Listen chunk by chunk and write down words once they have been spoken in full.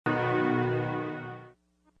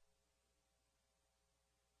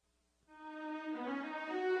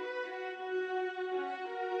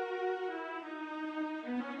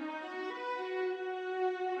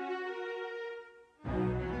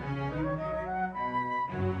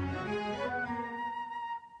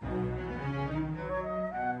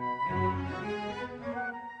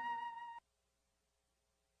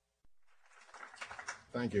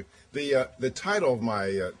Thank you. The title of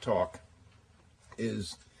my talk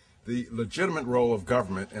is The Legitimate Role of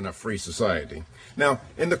Government in a Free Society. Now,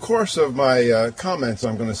 in the course of my comments,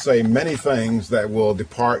 I'm going to say many things that will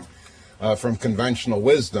depart from conventional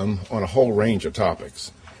wisdom on a whole range of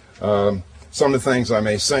topics. Some of the things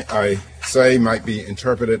I say might be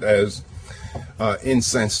interpreted as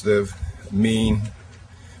insensitive, mean-spirited,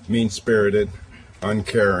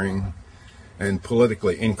 uncaring, and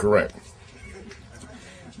politically incorrect.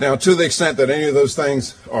 Now, to the extent that any of those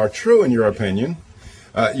things are true in your opinion,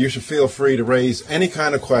 you should feel free to raise any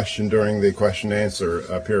kind of question during the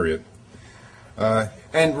question-answer period.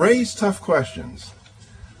 And raise tough questions.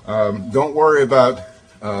 Don't worry about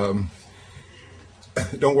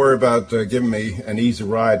giving me an easy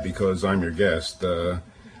ride because I'm your guest.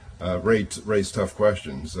 Raise tough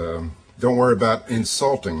questions. Don't worry about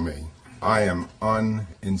insulting me. I am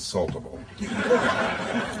uninsultable.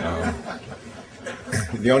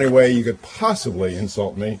 The only way you could possibly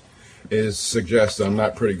insult me is suggest I'm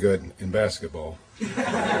not pretty good in basketball.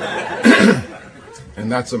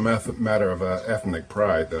 And that's a matter of ethnic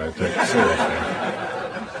pride that I take seriously.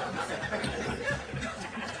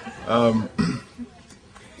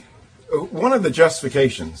 One of the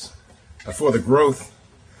justifications for the growth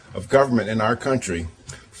of government in our country,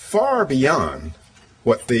 far beyond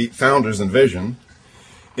what the founders envisioned,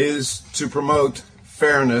 is to promote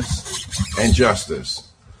fairness and justice.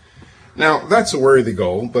 Now, that's a worthy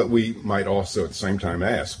goal, but we might also at the same time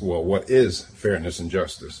ask, well, what is fairness and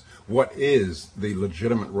justice? What is the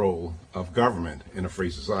legitimate role of government in a free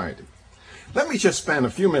society? Let me just spend a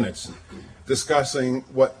few minutes discussing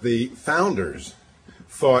what the founders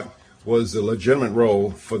thought was the legitimate role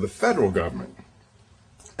for the federal government.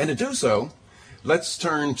 And to do so, let's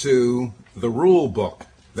turn to the rule book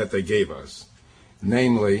that they gave us,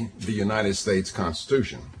 namely the United States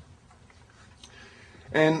Constitution.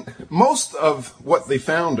 And most of what the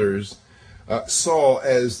founders saw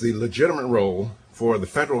as the legitimate role for the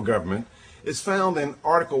federal government is found in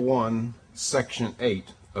Article 1, Section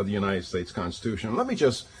 8 of the United States Constitution. Let me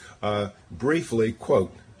just briefly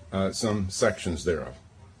quote some sections thereof.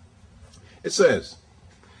 It says,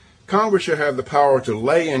 Congress shall have the power to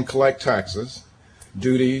lay and collect taxes,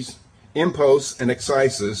 duties, imposts, and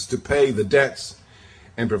excises to pay the debts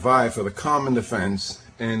and provide for the common defense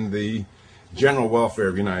and the general welfare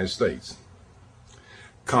of the United States.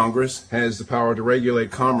 Congress has the power to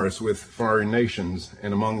regulate commerce with foreign nations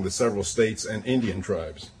and among the several states and Indian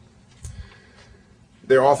tribes.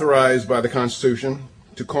 They're authorized by the Constitution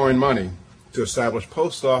to coin money, to establish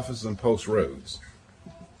post offices and post roads,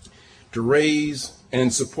 to raise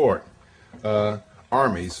and support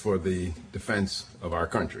armies for the defense of our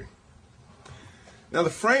country. Now, the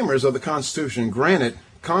framers of the Constitution granted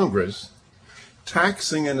Congress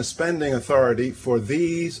taxing and spending authority for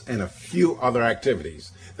these and a few other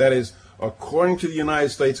activities. That is, according to the United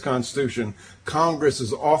States Constitution, Congress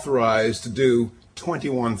is authorized to do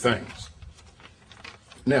 21 things.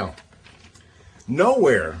 Now,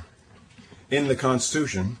 nowhere in the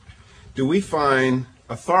Constitution do we find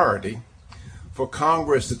authority for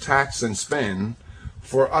Congress to tax and spend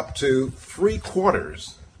for up to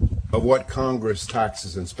 3/4 of what Congress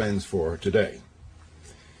taxes and spends for today.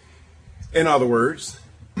 In other words,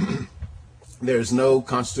 there's no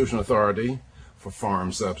constitutional authority for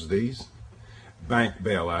farm subsidies, bank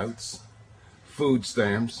bailouts, food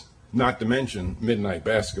stamps, not to mention midnight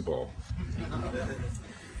basketball.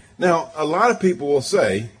 Now, a lot of people will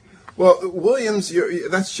say, well, Williams,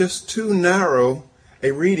 that's just too narrow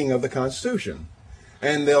a reading of the Constitution.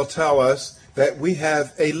 And they'll tell us that we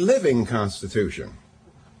have a living Constitution.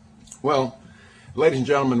 Well, ladies and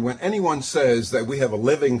gentlemen, when anyone says that we have a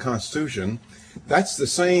living Constitution, that's the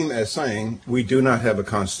same as saying we do not have a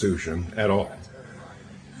Constitution at all.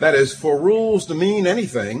 That is, for rules to mean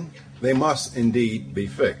anything, they must indeed be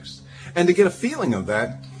fixed. And to get a feeling of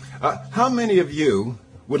that, how many of you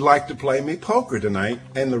would like to play me poker tonight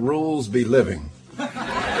and the rules be living?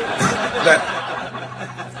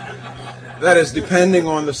 That is, depending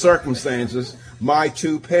on the circumstances, my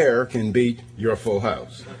 2 pair can beat your full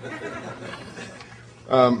house.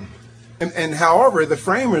 And however, the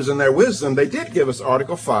framers in their wisdom, they did give us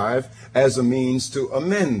Article 5 as a means to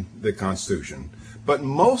amend the Constitution. But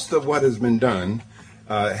most of what has been done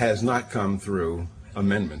has not come through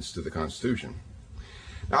amendments to the Constitution.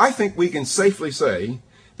 Now, I think we can safely say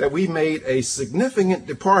that we made a significant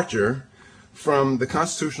departure from the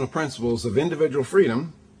constitutional principles of individual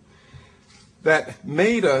freedom that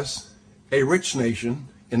made us a rich nation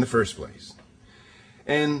in the first place.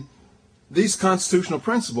 And these constitutional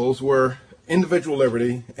principles were individual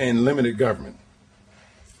liberty and limited government.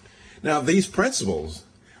 Now, these principles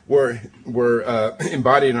were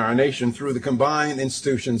embodied in our nation through the combined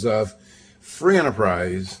institutions of free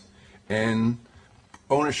enterprise and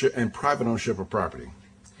ownership and private ownership of property.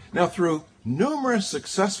 Now, through numerous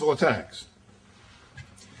successful attacks,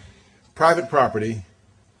 private property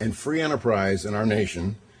and free enterprise in our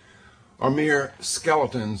nation are mere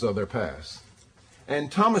skeletons of their past.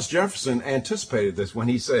 And Thomas Jefferson anticipated this when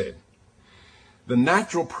he said, "The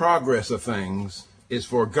natural progress of things is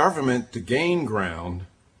for government to gain ground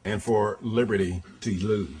and for liberty to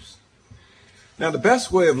lose." Now, the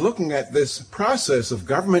best way of looking at this process of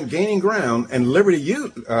government gaining ground and liberty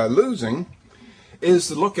losing is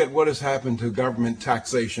to look at what has happened to government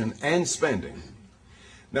taxation and spending.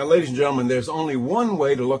 Now, ladies and gentlemen, there's only one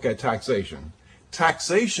way to look at taxation.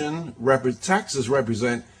 Taxes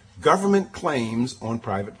represent government claims on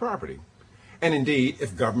private property. And indeed,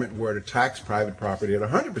 if government were to tax private property at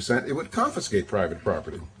 100%, it would confiscate private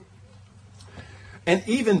property. An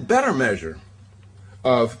even better measure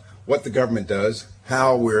of what the government does,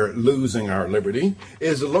 how we're losing our liberty,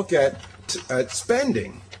 is to look at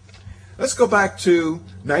spending. Let's go back to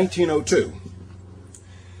 1902.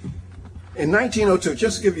 In 1902,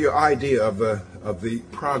 just to give you an idea of the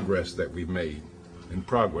progress that we've made, and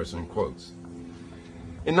progress in quotes.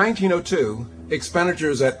 In 1902,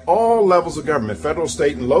 expenditures at all levels of government, federal,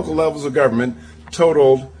 state, and local levels of government,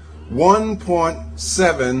 totaled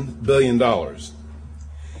 $1.7 billion.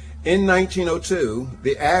 In 1902,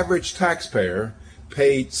 the average taxpayer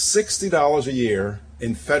paid $60 a year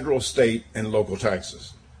in federal, state, and local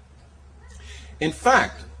taxes. In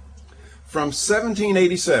fact, from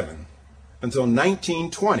 1787 until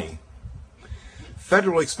 1920,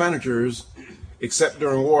 federal expenditures, except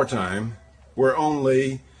during wartime, were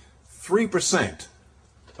only 3%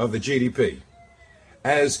 of the GDP,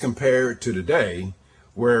 as compared to today,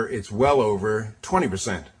 where it's well over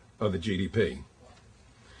 20% of the GDP.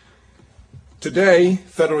 Today,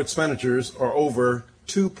 federal expenditures are over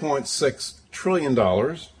 $2.6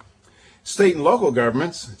 trillion. State and local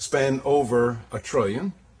governments spend over $1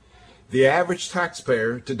 trillion. The average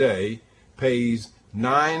taxpayer today pays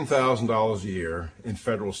 $9,000 a year in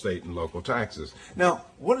federal, state, and local taxes. Now,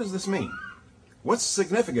 what does this mean? What's the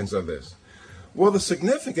significance of this? Well, the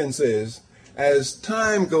significance is, as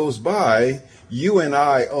time goes by, you and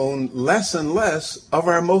I own less and less of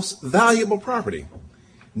our most valuable property,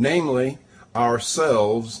 namely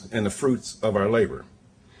ourselves and the fruits of our labor.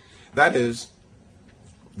 That is,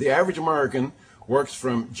 the average American works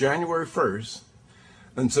from January 1st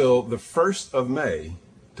until the 1st of May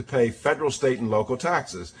to pay federal, state, and local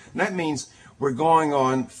taxes. And that means we're going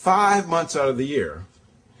on 5 months out of the year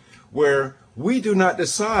where we do not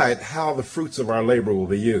decide how the fruits of our labor will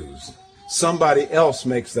be used. Somebody else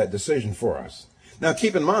makes that decision for us. Now,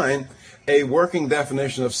 keep in mind, a working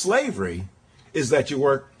definition of slavery is that you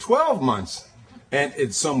work 12 months and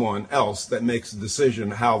it's someone else that makes the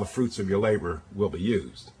decision how the fruits of your labor will be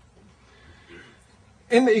used.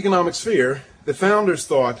 In the economic sphere, the founders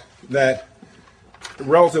thought that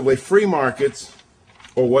relatively free markets,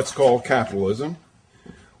 or what's called capitalism,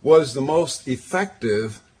 was the most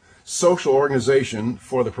effective social organization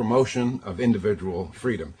for the promotion of individual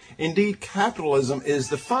freedom. Indeed, capitalism is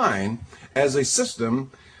defined as a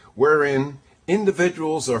system wherein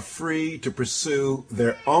individuals are free to pursue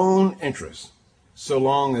their own interests so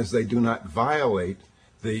long as they do not violate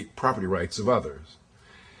the property rights of others.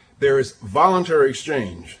 There is voluntary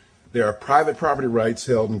exchange. There are private property rights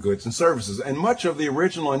held in goods and services. And much of the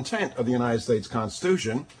original intent of the United States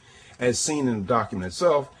Constitution, as seen in the document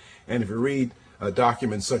itself, and if you read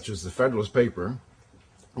documents such as the Federalist Paper,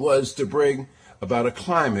 was to bring about a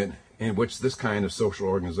climate in which this kind of social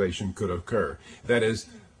organization could occur. That is,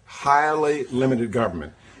 highly limited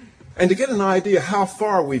government. And to get an idea how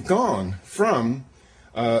far we've gone from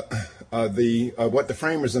what the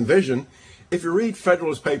framers envisioned, if you read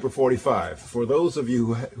Federalist Paper 45, for those of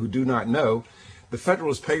you who do not know, the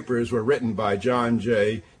Federalist Papers were written by John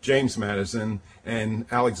Jay, James Madison, and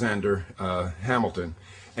Alexander Hamilton.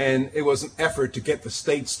 And it was an effort to get the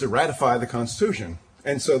states to ratify the Constitution.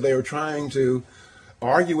 And so they were trying to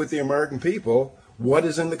argue with the American people what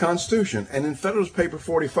is in the Constitution. And in Federalist Paper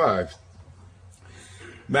 45,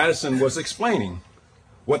 Madison was explaining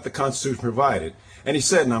what the Constitution provided. And he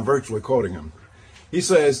said, and I'm virtually quoting him, he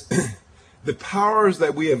says, "The powers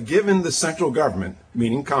that we have given the central government,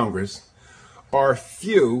 meaning Congress, are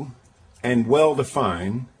few and well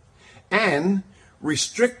defined and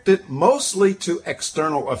restricted mostly to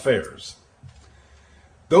external affairs.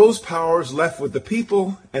 Those powers left with the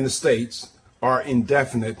people and the states are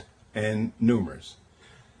indefinite and numerous."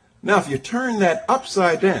 Now, if you turn that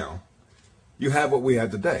upside down, you have what we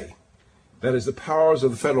have today. that is, the powers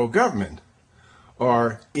of the federal government,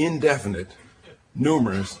 are indefinite,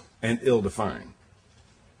 numerous, and ill-defined.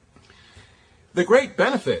 The great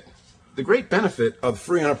benefit of the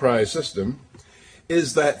free enterprise system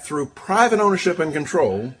is that through private ownership and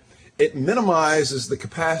control, it minimizes the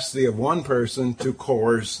capacity of one person to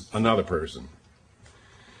coerce another person.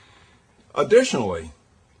 Additionally,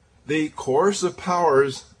 the coercive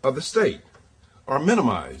powers of the state are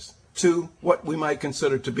minimized to what we might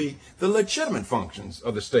consider to be the legitimate functions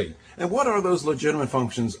of the state. And what are those legitimate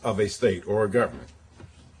functions of a state or a government?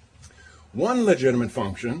 One legitimate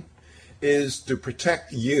function is to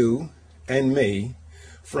protect you and me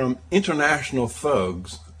from international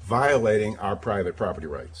thugs violating our private property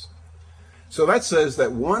rights. So that says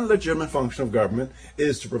that one legitimate function of government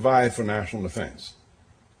is to provide for national defense.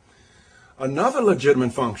 Another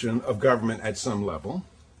legitimate function of government at some level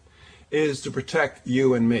is to protect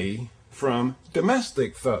you and me from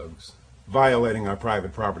domestic thugs violating our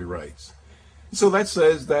private property rights. So that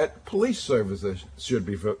says that police services should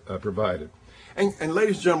be provided. And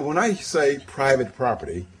ladies and gentlemen, when I say private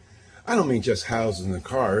property, I don't mean just houses and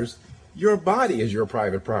cars. Your body is your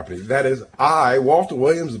private property. That is, I, Walter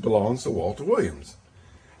Williams, belongs to Walter Williams.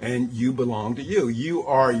 And you belong to you. You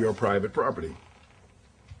are your private property.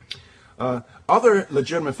 Other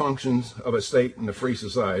legitimate functions of a state in a free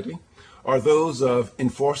society are those of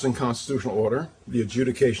enforcing constitutional order, the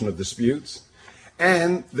adjudication of disputes,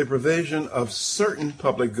 and the provision of certain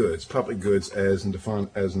public goods as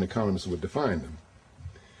an economist would define them.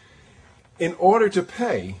 In order to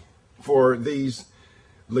pay for these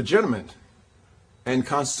legitimate and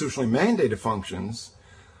constitutionally mandated functions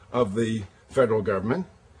of the federal government,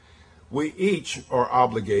 we each are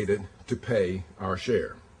obligated to pay our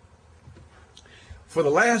share. For the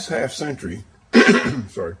last half century,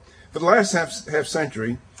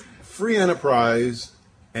 free enterprise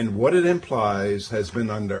and what it implies has been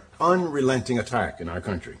under unrelenting attack in our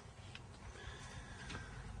country.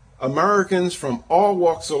 Americans from all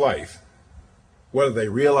walks of life, whether they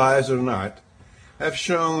realize it or not, have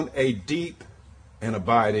shown a deep and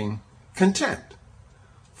abiding contempt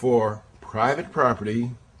for private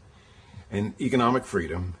property and economic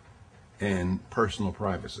freedom and personal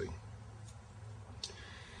privacy.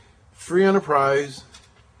 Free enterprise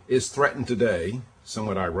is threatened today,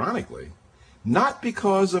 somewhat ironically, not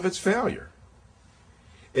because of its failure.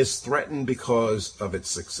 It's threatened because of its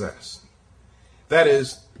success. That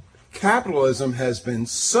is, capitalism has been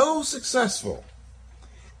so successful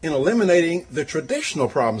in eliminating the traditional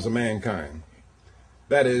problems of mankind.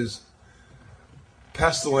 That is,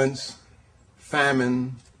 pestilence,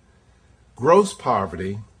 famine, gross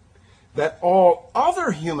poverty, that all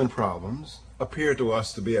other human problems appear to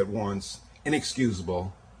us to be at once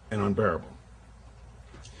inexcusable and unbearable.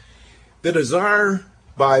 The desire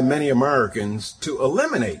by many Americans to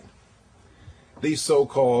eliminate these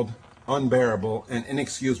so-called unbearable and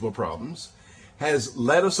inexcusable problems has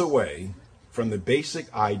led us away from the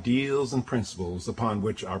basic ideals and principles upon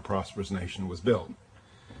which our prosperous nation was built.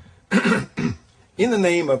 In the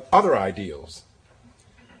name of other ideals,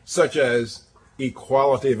 such as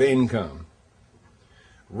equality of income,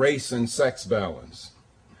 race and sex balance,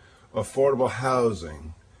 affordable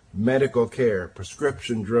housing, medical care,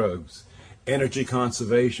 prescription drugs, energy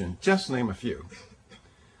conservation, just name a few,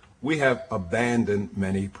 we have abandoned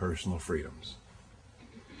many personal freedoms.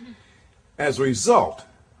 As a result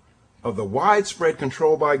of the widespread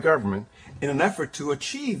control by government in an effort to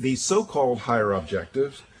achieve these so-called higher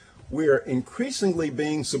objectives, we are increasingly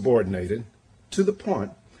being subordinated to the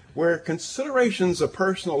point where considerations of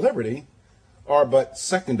personal liberty are but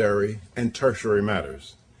secondary and tertiary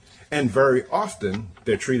matters, and very often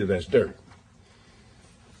they're treated as dirt.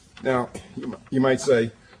 Now, you might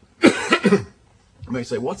say,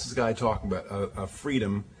 what's this guy talking about, a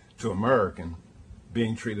freedom to American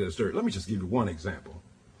being treated as dirt? Let me just give you one example.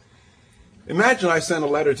 Imagine I send a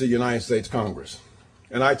letter to the United States Congress,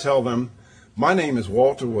 and I tell them, my name is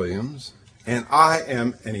Walter Williams, and I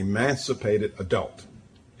am an emancipated adult.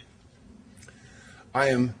 I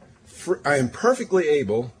am perfectly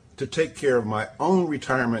able to take care of my own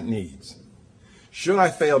retirement needs. Should I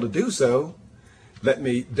fail to do so, let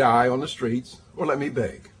me die on the streets or let me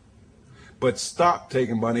beg. But stop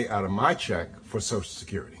taking money out of my check for Social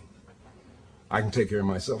Security. I can take care of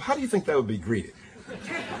myself. How do you think that would be greeted?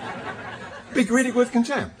 Be greeted with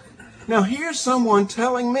contempt. Now here's someone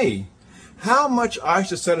telling me how much I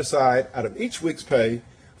should set aside out of each week's pay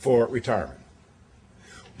for retirement.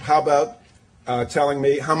 How about telling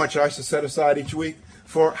me how much I should set aside each week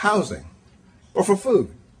for housing, or for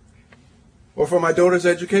food, or for my daughter's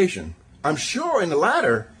education? I'm sure in the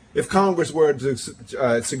latter, If Congress were to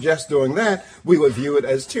suggest doing that, we would view it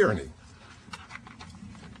as tyranny.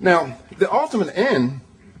 Now, the ultimate end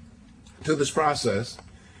to this process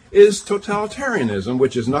is totalitarianism,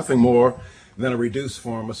 which is nothing more than a reduced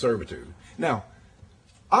form of servitude. Now,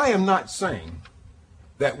 I am not saying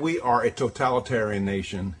that we are a totalitarian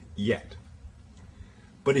nation yet.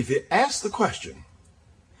 But if you ask the question,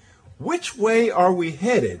 which way are we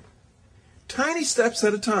headed, tiny steps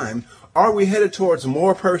at a time, are we headed towards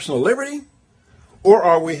more personal liberty, or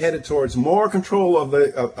are we headed towards more control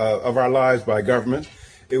of our lives by government?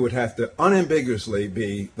 It would have to unambiguously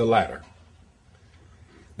be the latter.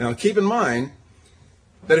 Now, keep in mind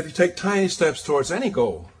that if you take tiny steps towards any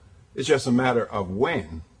goal, it's just a matter of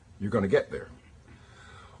when you're going to get there.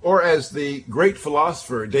 Or as the great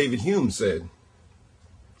philosopher David Hume said,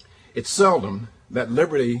 it's seldom that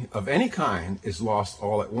liberty of any kind is lost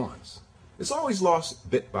all at once. It's always lost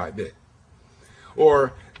bit by bit.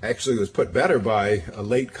 Or actually it was put better by a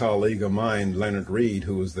late colleague of mine, Leonard Read,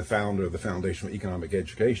 who was the founder of the Foundation for Economic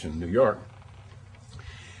Education in New York.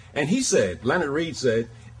 And he said, Leonard Read said,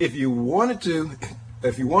 if you wanted to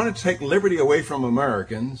take liberty away from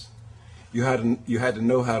Americans, you had to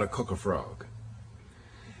know how to cook a frog.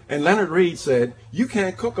 And Leonard Read said, you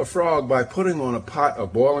can't cook a frog by putting on a pot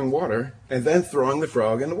of boiling water and then throwing the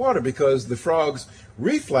frog in the water, because the frog's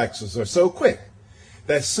reflexes are so quick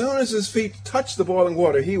that as soon as his feet touched the boiling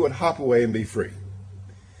water, he would hop away and be free.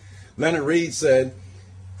 Leonard Read said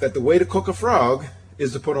that the way to cook a frog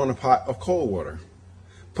is to put on a pot of cold water,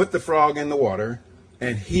 put the frog in the water,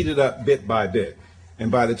 and heat it up bit by bit.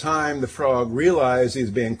 And by the time the frog realized he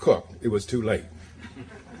was being cooked, it was too late.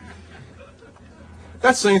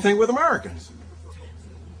 That's the same thing with Americans.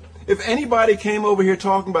 If anybody came over here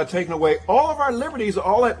talking about taking away all of our liberties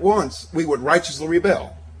all at once, we would righteously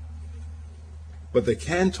rebel. But they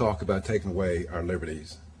can talk about taking away our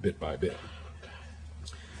liberties bit by bit.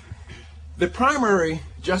 The primary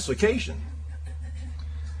justification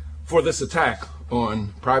for this attack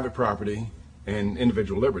on private property and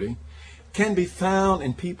individual liberty can be found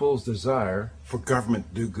in people's desire for government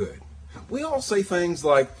to do good. We all say things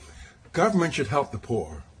like, government should help the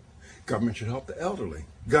poor, government should help the elderly,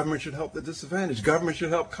 government should help the disadvantaged, government should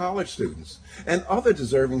help college students, and other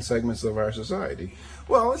deserving segments of our society.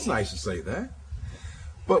 Well, it's nice to say that,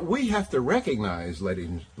 but we have to recognize,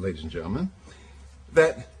 ladies and gentlemen,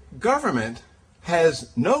 that government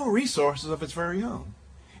has no resources of its very own.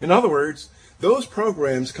 In other words, those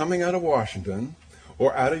programs coming out of Washington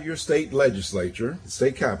or out of your state legislature,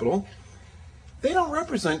 state capitol, they don't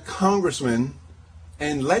represent congressmen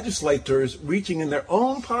and legislators reaching in their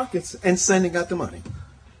own pockets and sending out the money.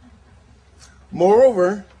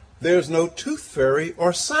 Moreover, there's no tooth fairy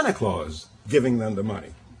or Santa Claus giving them the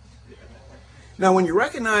money. Now, when you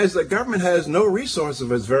recognize that government has no resource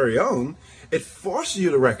of its very own, it forces you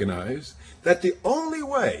to recognize that the only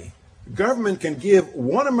way government can give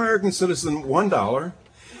one American citizen $1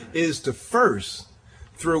 is to first,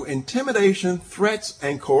 through intimidation, threats,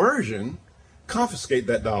 and coercion, confiscate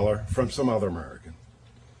that dollar from some other American.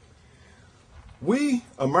 We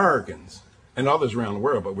Americans, and others around the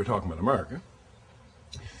world, but we're talking about America,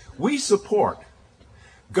 we support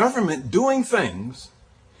government doing things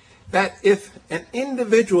that if an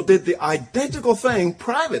individual did the identical thing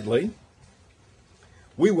privately,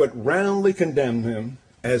 we would roundly condemn him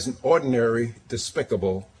as an ordinary,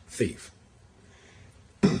 despicable thief.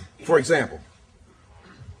 For example,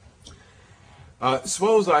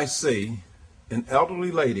 suppose I see an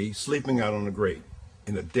elderly lady sleeping out on a grate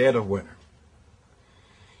in the dead of winter.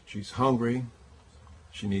 She's hungry,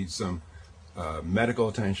 she needs some medical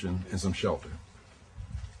attention and some shelter.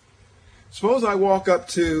 Suppose I walk up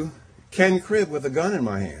to Ken Cribb with a gun in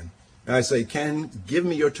my hand, and I say, Ken, give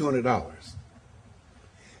me your $200.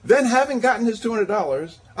 Then, having gotten his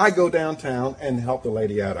 $200, I go downtown and help the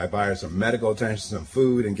lady out. I buy her some medical attention, some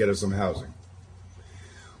food, and get her some housing.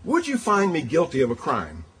 Would you find me guilty of a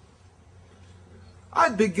crime?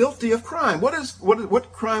 I'd be guilty of crime.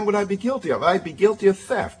 What crime would I be guilty of? I'd be guilty of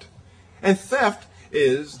theft. And theft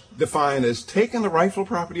is defined as taking the rightful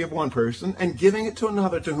property of one person and giving it to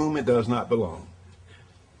another to whom it does not belong.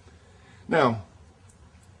 Now,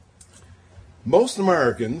 most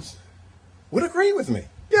Americans would agree with me.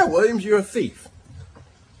 Yeah, Williams, you're a thief.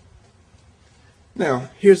 Now,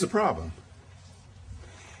 here's the problem.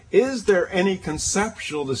 Is there any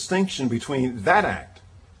conceptual distinction between that act,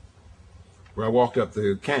 where I walked up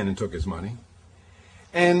to Ken and took his money,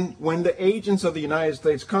 and when the agents of the United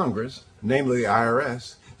States Congress, namely the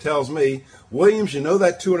IRS, tells me, Williams, you know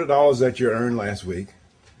that $200 that you earned last week,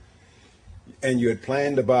 and you had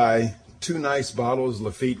planned to buy 2 nice bottles of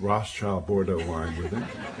Lafite Rothschild Bordeaux wine with him.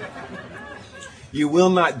 You will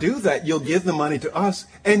not do that. You'll give the money to us,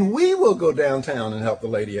 and we will go downtown and help the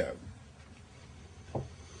lady out.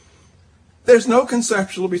 There's no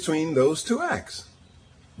conceptual between those 2 acts.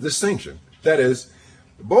 Distinction. That is,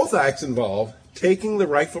 both acts involve taking the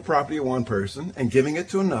rightful property of one person and giving it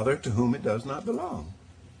to another to whom it does not belong.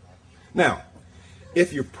 Now,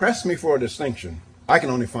 if you press me for a distinction, I can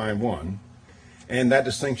only find one, and that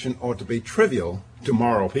distinction ought to be trivial to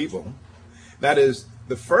moral people. That is,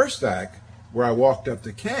 the first act, where I walked up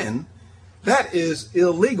to Ken, that is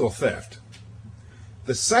illegal theft.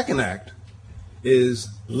 The second act is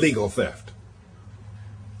legal theft.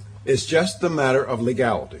 It's just a matter of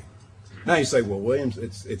legality. Now you say, well, Williams,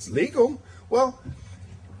 it's legal. Well,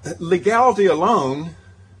 legality alone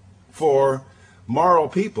for moral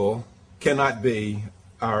people cannot be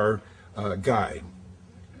our guide.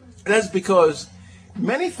 That's because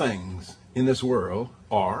many things in this world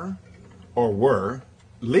are or were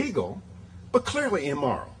legal, but clearly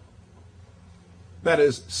immoral. That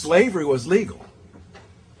is, slavery was legal.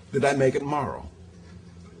 Did that make it moral?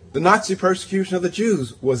 The Nazi persecution of the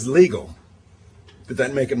Jews was legal. Did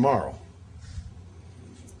that make it moral?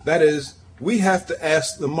 That is, we have to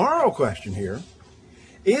ask the moral question here.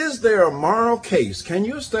 Is there a moral case? Can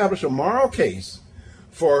you establish a moral case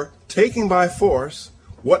for taking by force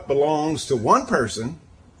what belongs to one person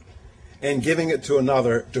and giving it to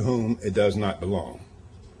another to whom it does not belong?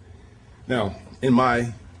 Now, in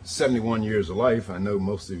my 71 years of life, I know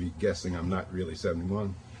most of you guessing I'm not really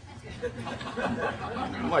 71.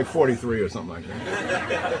 I'm like 43 or something like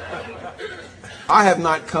that. I have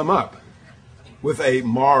not come up with a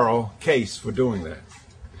moral case for doing that.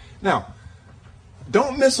 Now,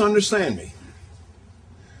 don't misunderstand me.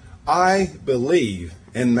 I believe,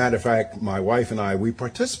 and matter of fact, my wife and I, we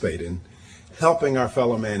participate in helping our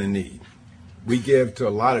fellow man in need. We give to a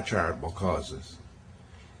lot of charitable causes.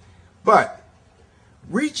 But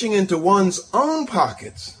reaching into one's own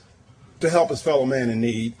pockets to help his fellow man in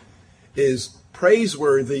need is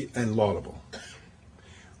praiseworthy and laudable.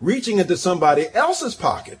 Reaching into somebody else's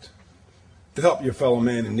pocket to help your fellow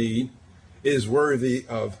man in need is worthy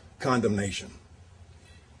of condemnation.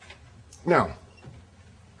 Now,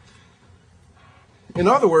 in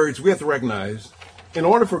other words, we have to recognize, in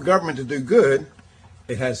order for government to do good,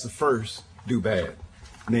 it has to first do bad,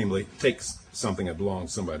 namely, take something that belongs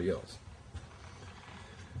to somebody else.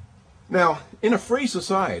 Now, in a free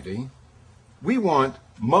society, we want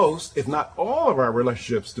most, if not all, of our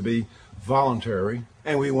relationships to be voluntary,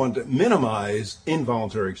 and we want to minimize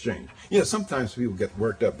involuntary exchange. You know, sometimes people get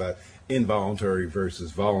worked up about involuntary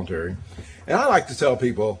versus voluntary. And I like to tell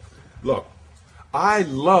people, look, I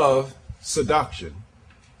love seduction,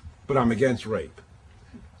 but I'm against rape.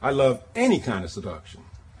 I love any kind of seduction.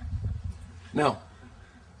 Now,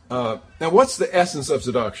 what's the essence of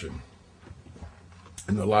seduction?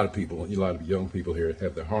 And a lot of people, a lot of young people here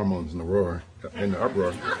have their hormones in the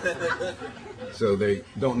uproar, so they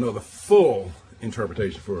don't know the full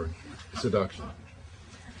interpretation for seduction.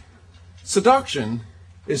 Seduction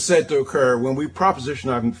is said to occur when we proposition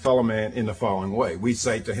our fellow man in the following way. We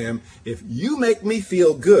say to him, if you make me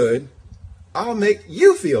feel good, I'll make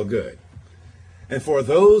you feel good. And for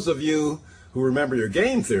those of you who remember your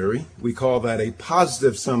game theory, we call that a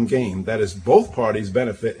positive sum game. That is, both parties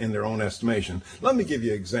benefit in their own estimation. Let me give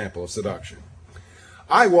you an example of seduction.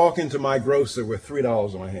 I walk into my grocer with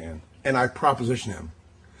 $3 in my hand, and I proposition him.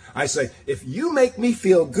 I say, if you make me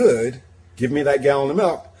feel good, give me that gallon of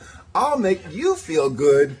milk, I'll make you feel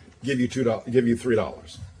good, give you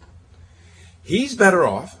 $3. He's better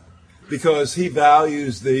off because he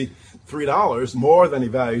values the $3 more than he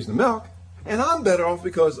values the milk. And I'm better off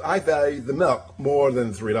because I value the milk more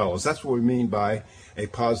than $3. That's what we mean by a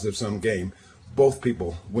positive sum game. Both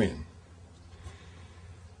people win.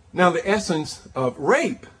 Now, the essence of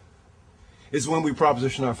rape is when we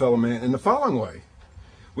proposition our fellow man in the following way.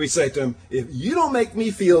 We say to him, if you don't make me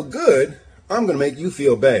feel good, I'm going to make you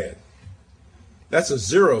feel bad. That's a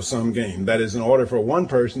zero-sum game. That is, in order for one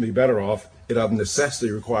person to be better off, it of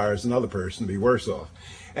necessity requires another person to be worse off.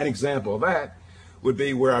 An example of that would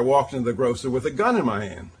be where I walked into the grocer with a gun in my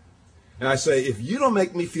hand. And I say, if you don't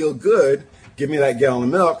make me feel good, give me that gallon of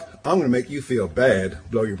milk, I'm going to make you feel bad,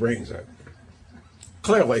 blow your brains out.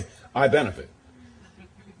 Clearly, I benefit.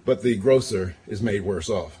 But the grocer is made worse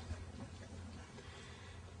off.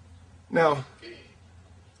 Now,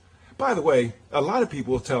 by the way, a lot of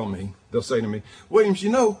people will tell me, they'll say to me, Williams,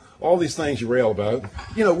 you know, all these things you rail about,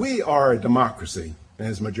 you know, we are a democracy and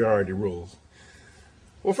has majority rules.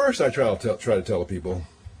 Well, first I try to tell people,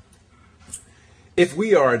 if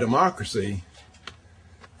we are a democracy,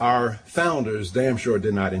 our founders damn sure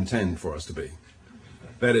did not intend for us to be.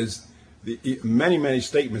 That is, many, many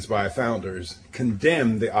statements by our founders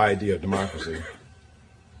condemned the idea of democracy.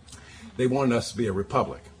 They wanted us to be a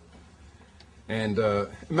republic. And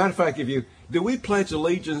matter of fact, do we pledge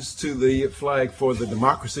allegiance to the flag for the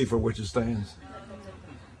democracy for which it stands?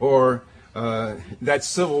 Or that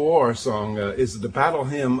Civil War song, is the battle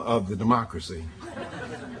hymn of the democracy?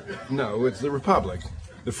 No, it's the republic.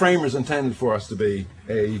 The framers intended for us to be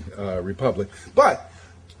a republic. But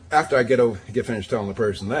after I get finished telling the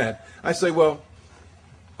person that, I say, well,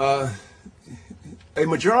 a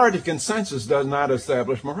majority consensus does not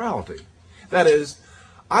establish morality. That is,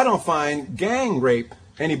 I don't find gang rape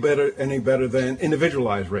any better than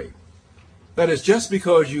individualized rape. That is, just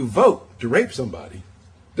because you vote to rape somebody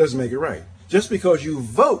doesn't make it right. Just because you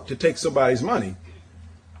vote to take somebody's money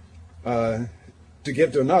to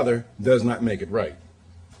give to another does not make it right.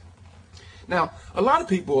 Now, a lot of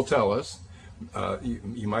people will tell us,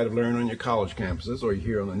 you might have learned on your college campuses or you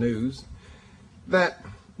hear on the news, that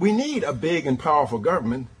we need a big and powerful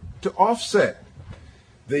government to offset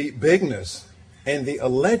the bigness and the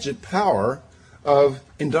alleged power of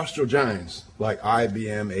industrial giants like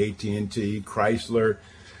IBM, AT&T, Chrysler.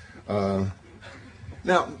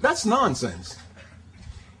 Now, that's nonsense.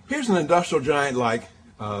 Here's an industrial giant like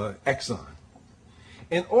Exxon.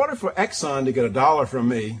 In order for Exxon to get $1 from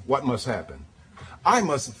me, what must happen? I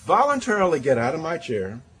must voluntarily get out of my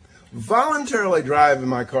chair, voluntarily drive in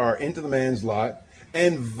my car into the man's lot,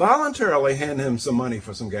 and voluntarily hand him some money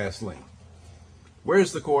for some gasoline.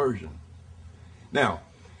 Where's the coercion? Now,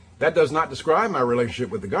 that does not describe my relationship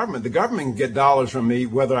with the government. The government can get dollars from me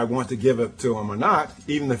whether I want to give it to them or not,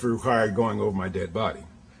 even if it required going over my dead body.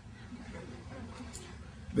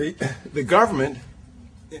 The government,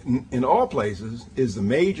 in all places, is the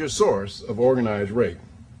major source of organized rape.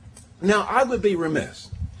 Now, I would be remiss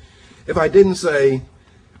if I didn't say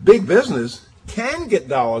big business can get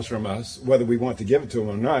dollars from us, whether we want to give it to them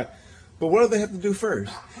or not, but what do they have to do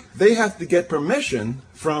first? They have to get permission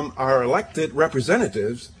from our elected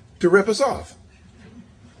representatives to rip us off.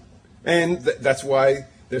 And that's why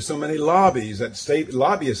there's so many lobbyists at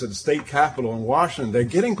the state capitol in Washington. They're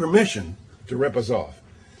getting permission to rip us off.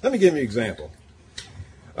 Let me give you an example.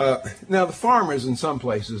 Now, the farmers in some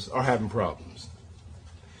places are having problems.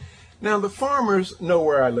 Now, the farmers know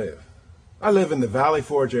where I live. I live in the Valley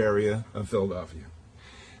Forge area of Philadelphia.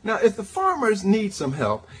 Now, if the farmers need some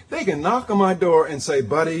help, they can knock on my door and say,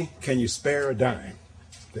 buddy, can you spare a dime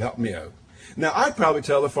to help me out? Now, I'd probably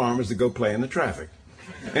tell the farmers to go play in the traffic.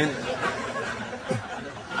 And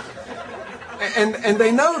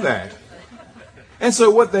they know that. And so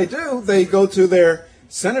what they do, they go to their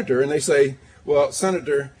senator and they say, well,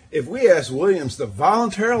 Senator, if we ask Williams to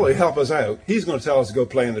voluntarily help us out, he's going to tell us to go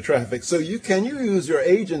play in the traffic. So can you use your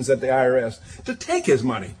agents at the IRS to take his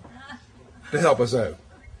money to help us out?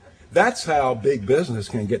 That's how big business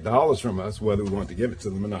can get dollars from us, whether we want to give it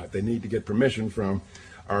to them or not. They need to get permission from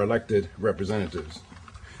our elected representatives.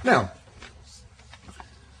 Now,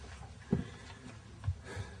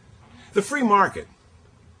 the free market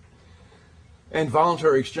and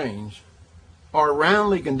voluntary exchange are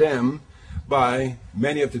roundly condemned by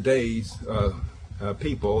many of today's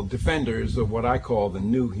people, defenders of what I call the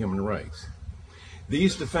new human rights.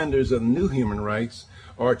 These defenders of the new human rights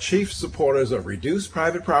are chief supporters of reduced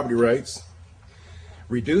private property rights,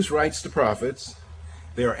 reduced rights to profits.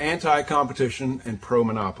 They are anti-competition and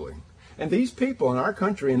pro-monopoly. And these people in our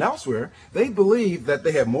country and elsewhere, they believe that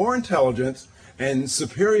they have more intelligence and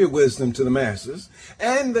superior wisdom to the masses,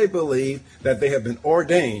 and they believe that they have been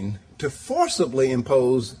ordained to forcibly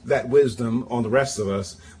impose that wisdom on the rest of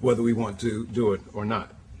us, whether we want to do it or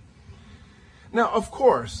not. Now, of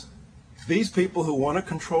course, these people who want to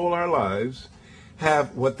control our lives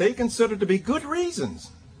have what they consider to be good reasons.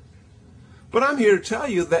 But I'm here to tell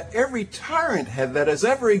you that every tyrant that has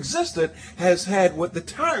ever existed has had what the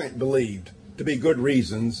tyrant believed to be good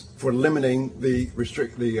reasons for limiting the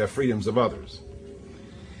freedoms of others.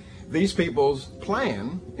 These people's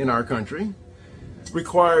plan in our country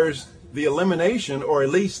requires the elimination or at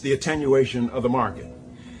least the attenuation of the market.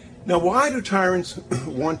 Now, why do tyrants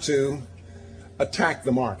want to attack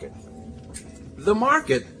the market? The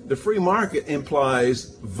market, the free market,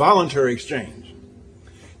 implies voluntary exchange.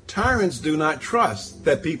 Tyrants do not trust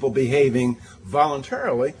that people behaving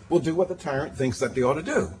voluntarily will do what the tyrant thinks that they ought to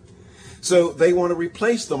do. So they want to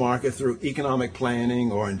replace the market through economic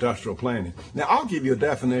planning or industrial planning. Now, I'll give you a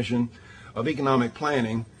definition of economic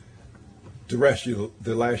planning to last you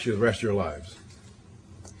the rest of your lives.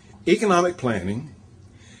 Economic planning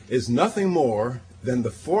is nothing more than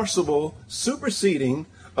the forcible superseding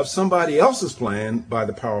of somebody else's plan by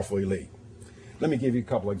the powerful elite. Let me give you a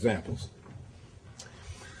couple examples.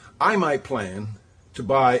 I might plan to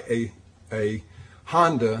buy a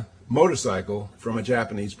Honda motorcycle from a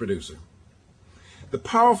Japanese producer. The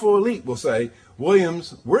powerful elite will say,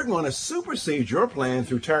 Williams, we're going to supersede your plan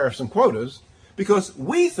through tariffs and quotas because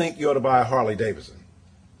we think you ought to buy a Harley Davidson.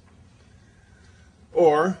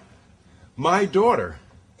 Or my daughter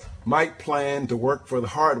might plan to work for the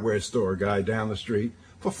hardware store guy down the street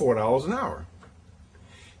for $4 an hour.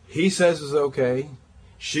 He says it's okay.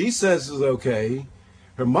 She says it's okay.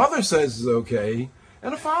 Her mother says it's okay.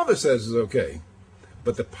 And her father says it's okay.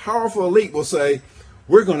 But the powerful elite will say,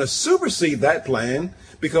 we're going to supersede that plan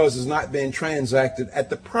because it's not being transacted at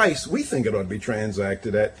the price we think it ought to be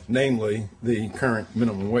transacted at, namely the current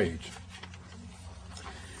minimum wage.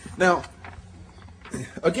 Now,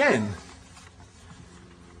 again,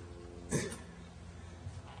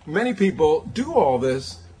 many people do all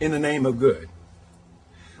this in the name of good.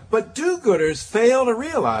 But do-gooders fail to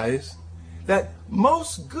realize that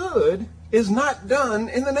most good is not done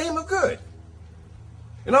in the name of good.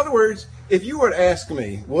 In other words, if you were to ask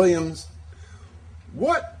me, Williams,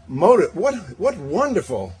 what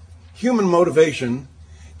wonderful human motivation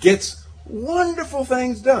gets wonderful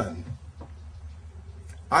things done,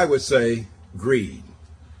 I would say greed.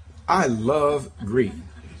 I love greed.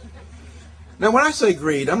 Now, when I say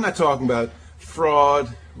greed, I'm not talking about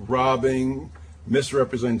fraud, robbing,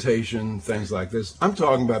 misrepresentation, things like this. I'm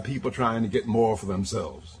talking about people trying to get more for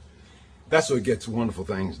themselves. That's what gets wonderful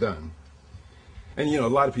things done. And, a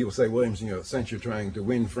lot of people say, Williams, since you're trying to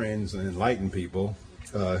win friends and enlighten people,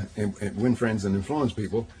 and win friends and influence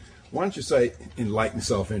people, why don't you say enlighten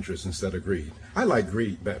self-interest instead of greed? I like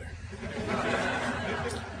greed better.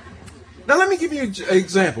 Now, let me give you an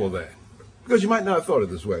example of that, because you might not have thought of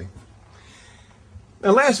it this way.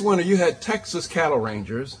 Now, last winter, you had Texas cattle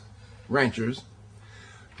ranchers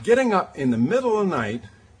getting up in the middle of the night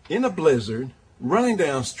in a blizzard, running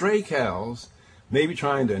down stray cows, maybe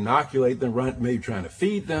trying to inoculate them, maybe trying to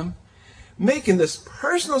feed them, making this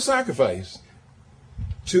personal sacrifice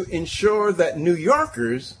to ensure that New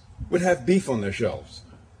Yorkers would have beef on their shelves.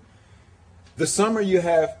 This summer, you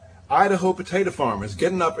have Idaho potato farmers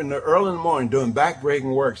getting up early in the morning, doing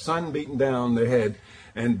back-breaking work, sun beating down their head,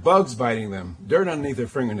 and bugs biting them, dirt underneath their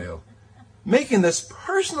fingernail, making this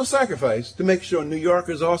personal sacrifice to make sure New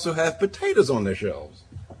Yorkers also have potatoes on their shelves.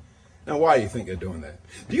 Now, why do you think they're doing that?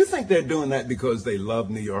 Do you think they're doing that because they love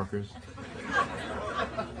New Yorkers?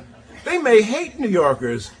 They may hate New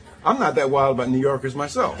Yorkers. I'm not that wild about New Yorkers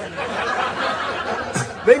myself.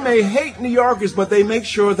 They may hate New Yorkers, but they make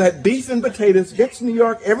sure that beef and potatoes gets to New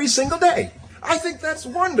York every single day. I think that's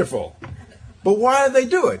wonderful. But why do they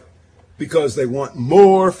do it? Because they want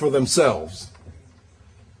more for themselves.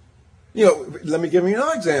 Let me give you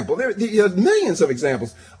another example. There are millions of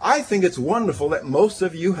examples. I think it's wonderful that most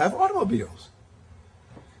of you have automobiles.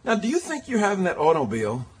 Now, do you think you're having that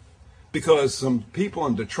automobile because some people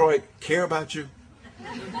in Detroit care about you?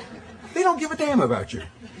 They don't give a damn about you.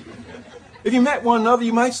 If you met one another,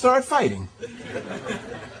 you might start fighting.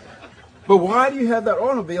 But why do you have that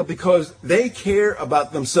automobile? Because they care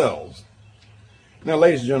about themselves. Now,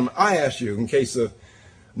 ladies and gentlemen, I ask you, in case of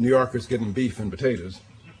New Yorkers getting beef and potatoes,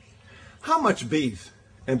 how much beef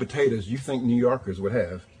and potatoes do you think New Yorkers would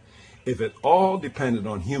have if it all depended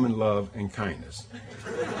on human love and kindness?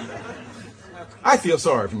 I feel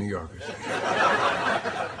sorry for New Yorkers.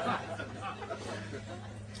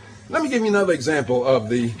 Let me give you another example of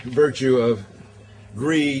the virtue of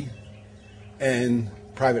greed and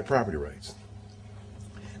private property rights.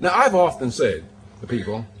 Now, I've often said to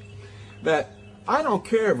people that I don't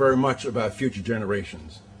care very much about future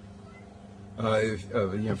generations.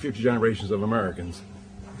 Future generations of Americans.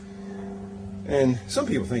 And some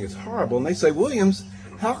people think it's horrible, and they say, Williams,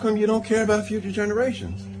 how come you don't care about future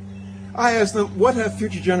generations? I ask them, what have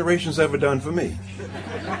future generations ever done for me?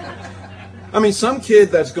 I mean, some kid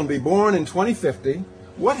that's going to be born in 2050,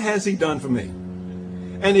 what has he done for me?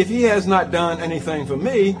 And if he has not done anything for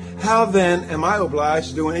me, how then am I obliged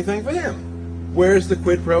to do anything for him? Where's the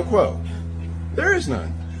quid pro quo? There is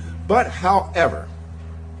none. But however,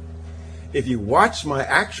 if you watch my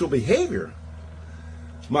actual behavior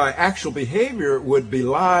would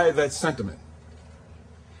belie that sentiment.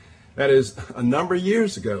 That is, a number of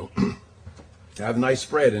years ago, I have a nice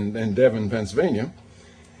spread in Devon, Pennsylvania,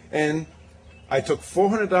 and I took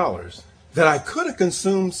 $400 that I could have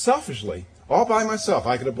consumed selfishly, all by myself.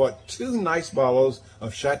 I could have bought 2 nice bottles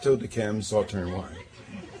of Chateau de Cam Sauterne wine.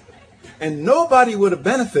 And nobody would have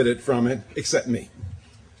benefited from it except me.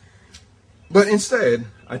 But instead,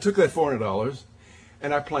 I took that $400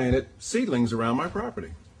 and I planted seedlings around my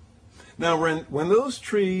property. Now, when those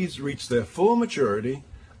trees reach their full maturity,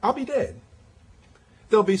 I'll be dead.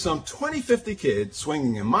 There'll be some 20, 50 kids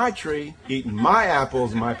swinging in my tree, eating my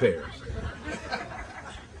apples and my pears.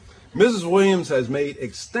 Mrs. Williams has made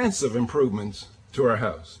extensive improvements to our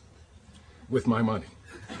house with my money,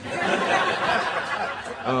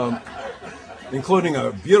 including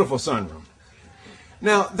a beautiful sunroom.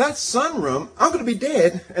 Now, that sunroom, I'm going to be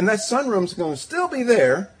dead, and that sunroom's going to still be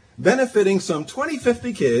there, benefiting some 20,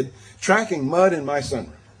 50 kid tracking mud in my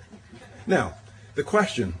sunroom. Now, the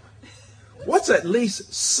question, what's at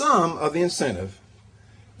least some of the incentive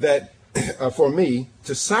that for me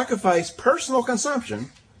to sacrifice personal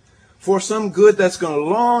consumption for some good that's going to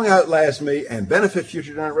long outlast me and benefit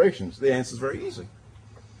future generations? The answer is very easy.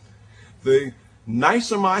 The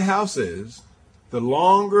nicer my house is, the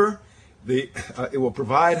longer it will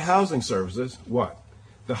provide housing services, what?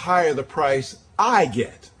 The higher the price I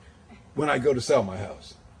get when I go to sell my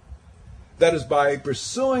house. That is, by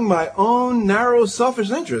pursuing my own narrow selfish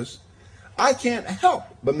interests, I can't help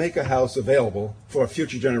but make a house available for a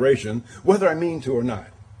future generation, whether I mean to or not.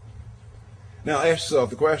 Now ask yourself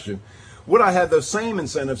the question, would I have those same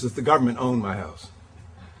incentives if the government owned my house?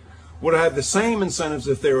 Would I have the same incentives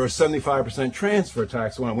if there were a 75% transfer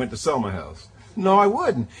tax when I went to sell my house? No, I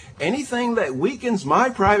wouldn't. Anything that weakens my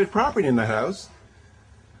private property in the house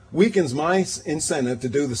weakens my incentive to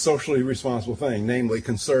do the socially responsible thing, namely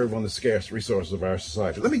conserve on the scarce resources of our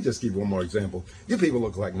society. Let me just give you one more example. You people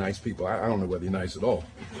look like nice people. I don't know whether you're nice at all.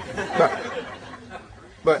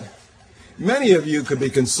 But many of you could be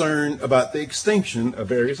concerned about the extinction of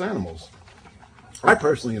various animals. I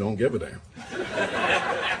personally don't give a damn.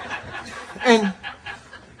 And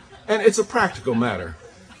it's a practical matter,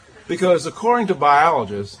 because according to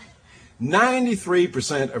biologists,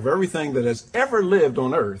 93% of everything that has ever lived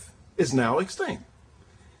on Earth is now extinct.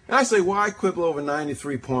 And I say, why quibble over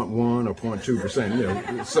 93.1 or 0.2%?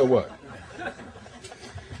 You know, so what?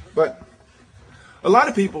 But a lot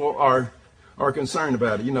of people are concerned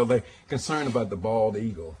about it. You know, they're concerned about the bald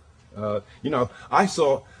eagle. You know, I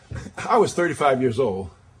was 35 years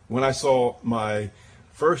old when I saw my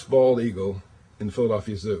first bald eagle in the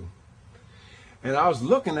Philadelphia Zoo. And I was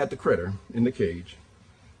looking at the critter in the cage.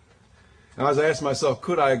 And I was asking myself,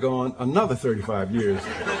 could I have gone another 35 years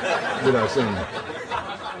without seeing it?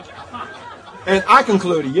 And I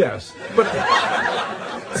concluded yes. But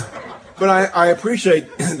I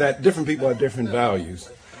appreciate that different people have different values.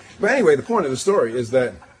 But anyway, the point of the story is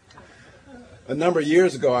that a number of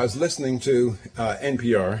years ago, I was listening to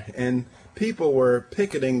NPR, and people were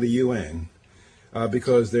picketing the UN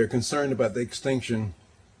because they're concerned about the extinction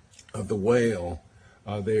of the whale,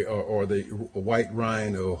 or the white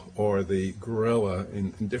rhino, or the gorilla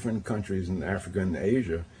in different countries in Africa and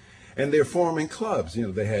Asia. And they're forming clubs. You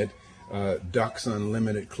know, they had Ducks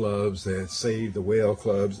Unlimited clubs, they had Save the Whale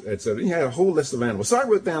clubs, etc. You had a whole list of animals. So I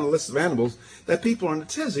wrote down a list of animals that people are in a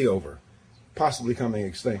tizzy over, possibly coming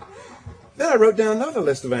extinct. Then I wrote down another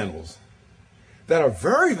list of animals that are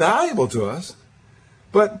very valuable to us,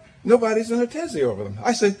 but nobody's in a tizzy over them.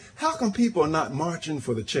 I said, how come people are not marching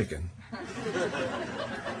for the chicken?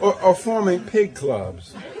 Or forming pig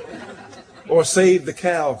clubs? Or Save the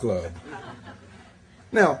Cow club?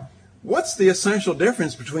 Now, what's the essential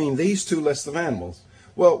difference between these two lists of animals?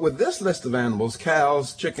 Well, with this list of animals,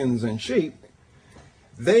 cows, chickens, and sheep,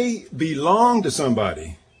 they belong to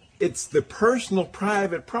somebody. It's the personal,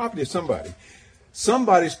 private property of somebody.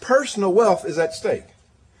 Somebody's personal wealth is at stake.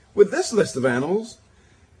 With this list of animals,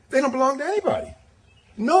 they don't belong to anybody.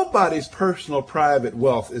 Nobody's personal, private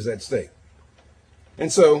wealth is at stake.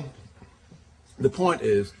 And so the point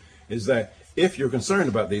is that if you're concerned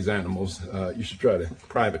about these animals, you should try to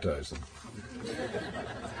privatize them.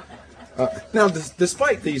 Now,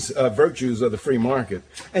 despite these virtues of the free market,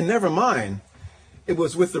 and never mind, it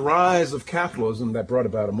was with the rise of capitalism that brought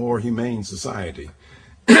about a more humane society.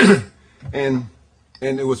 And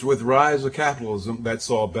it was with the rise of capitalism that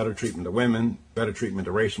saw better treatment of women, better treatment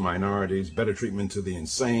to racial minorities, better treatment to the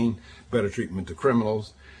insane, better treatment to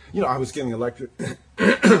criminals. You know, I was giving a lecture,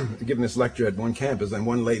 giving this lecture at one campus, and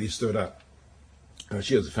one lady stood up.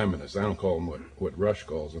 She was a feminist. I don't call them what Rush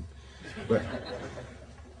calls them. But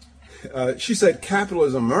she said,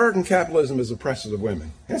 American capitalism is oppressive of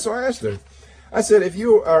women. And so I asked her, I said, if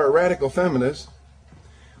you are a radical feminist,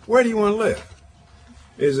 where do you want to live?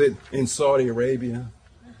 Is it in Saudi Arabia,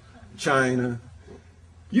 China?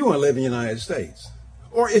 You want to live in the United States.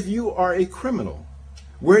 Or if you are a criminal,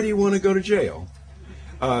 where do you want to go to jail?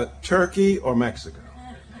 Turkey or Mexico?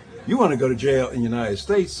 You want to go to jail in the United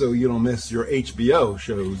States so you don't miss your HBO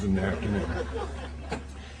shows in the afternoon.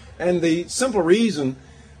 And the simple reason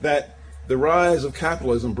that the rise of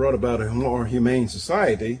capitalism brought about a more humane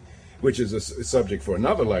society, which is a subject for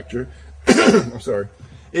another lecture, I'm sorry,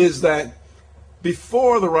 is that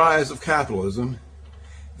before the rise of capitalism,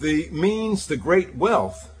 the means to great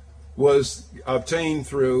wealth was obtained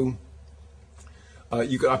through,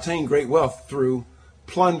 you could obtain great wealth through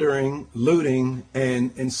plundering, looting,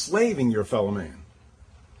 and enslaving your fellow man.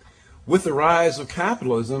 With the rise of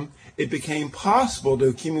capitalism, it became possible to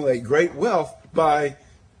accumulate great wealth by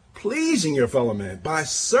pleasing your fellow man, by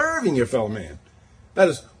serving your fellow man. That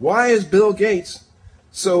is, why is Bill Gates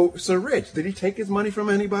so rich? Did he take his money from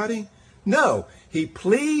anybody? No, he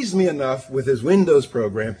pleased me enough with his Windows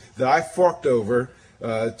program that I forked over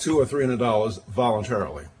 $200 or $300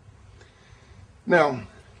 voluntarily. Now,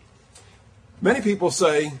 many people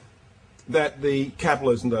say that the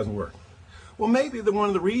capitalism doesn't work. Well, maybe one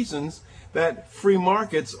of the reasons that free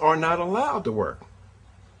markets are not allowed to work.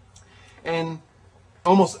 And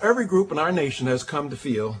almost every group in our nation has come to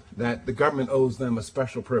feel that the government owes them a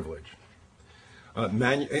special privilege.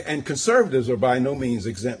 And conservatives are by no means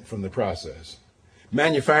exempt from the process.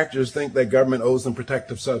 Manufacturers think that government owes them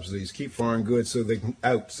protective subsidies, keep foreign goods so they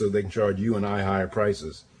can charge you and I higher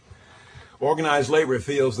prices. Organized labor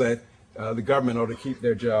feels that the government ought to keep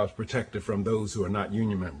their jobs protected from those who are not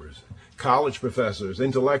union members. College professors,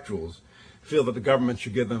 intellectuals, feel that the government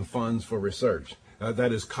should give them funds for research.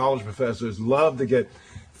 That is, college professors love to get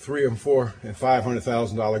 $300,000 and $400,000 and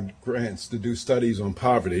 $500,000 grants to do studies on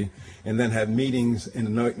poverty, and then have meetings in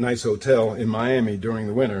a nice hotel in Miami during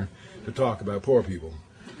the winter to talk about poor people.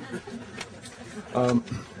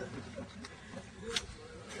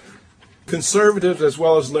 Conservatives as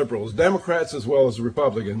well as liberals, Democrats as well as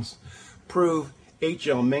Republicans, prove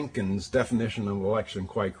H.L. Mencken's definition of election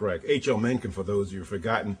quite correct. H.L. Mencken, for those of you who have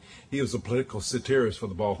forgotten, he was a political satirist for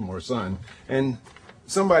the Baltimore Sun. And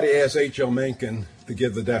somebody asked H.L. Mencken to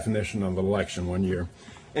give the definition of an election one year.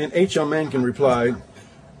 And H.L. Mencken replied,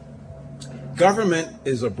 "Government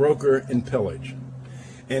is a broker in pillage,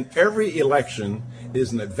 and every election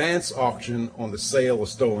is an advance auction on the sale of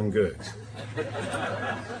stolen goods."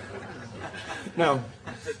 Now,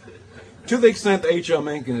 to the extent that H.L.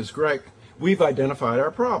 Mencken is correct, we've identified our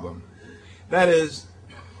problem. That is,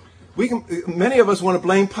 many of us want to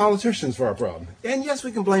blame politicians for our problem. And yes,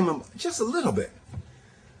 we can blame them just a little bit.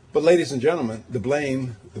 But ladies and gentlemen, the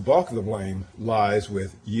bulk of the blame lies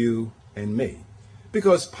with you and me.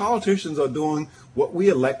 Because politicians are doing what we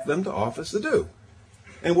elect them to office to do.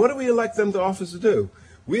 And what do we elect them to office to do?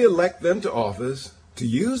 We elect them to office to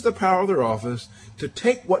use the power of their office to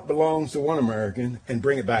take what belongs to one American and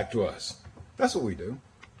bring it back to us. That's what we do.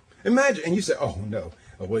 Imagine, and you say, "Oh no,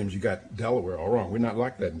 Williams, you got Delaware all wrong. We're not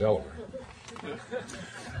like that in Delaware."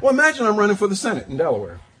 Well, imagine I'm running for the Senate in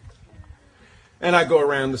Delaware. And I go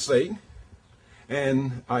around the state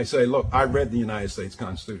and I say, "Look, I read the United States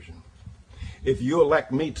Constitution. If you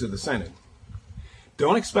elect me to the Senate,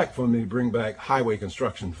 don't expect for me to bring back highway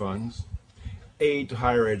construction funds, aid to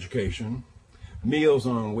higher education, Meals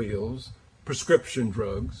on Wheels, prescription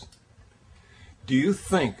drugs. Do you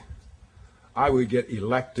think I would get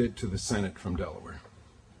elected to the Senate from Delaware?"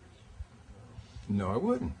 No, I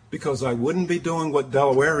wouldn't, because I wouldn't be doing what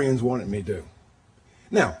Delawareans wanted me to do.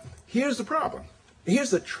 Now, here's the problem. Here's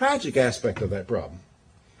the tragic aspect of that problem.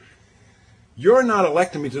 Your not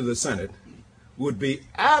electing me to the Senate would be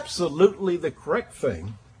absolutely the correct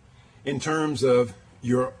thing in terms of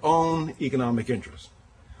your own economic interest.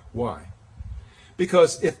 Why?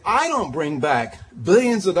 Because if I don't bring back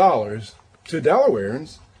billions of dollars to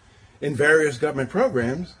Delawareans in various government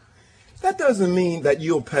programs, that doesn't mean that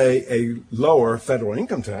you'll pay a lower federal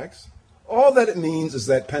income tax. All that it means is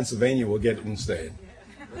that Pennsylvania will get it instead.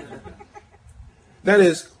 That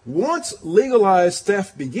is, once legalized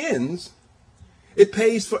theft begins, it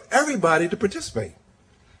pays for everybody to participate.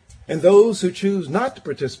 And those who choose not to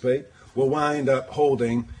participate will wind up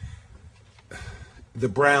holding the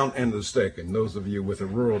brown end of the stick. And those of you with a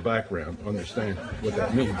rural background understand what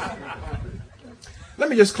that means. Let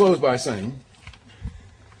me just close by saying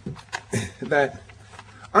that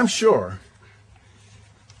I'm sure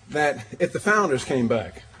that if the founders came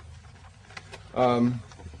back,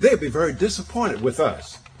 they'd be very disappointed with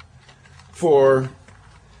us for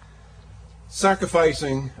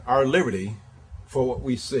sacrificing our liberty for what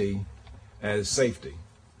we see as safety,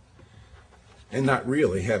 and not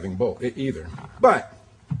really having both either. But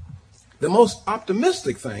the most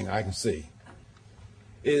optimistic thing I can see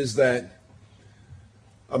is that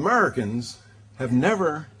Americans have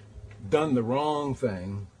never done the wrong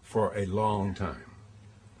thing for a long time.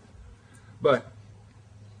 But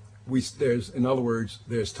in other words,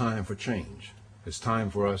 there's time for change. It's time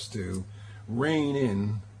for us to rein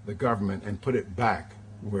in the government and put it back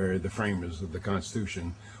where the framers of the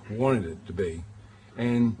Constitution wanted it to be.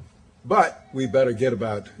 But we better get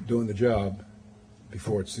about doing the job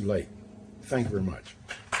before it's too late. Thank you very much.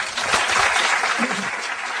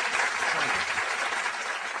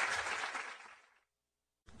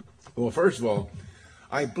 Well, first of all,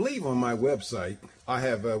 I believe on my website I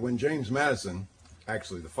have when James Madison,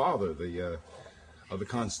 actually the father of the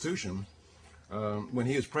Constitution, when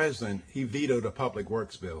he was president, he vetoed a public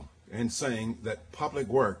works bill and saying that public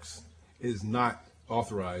works is not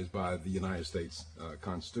authorized by the United States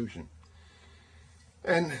Constitution.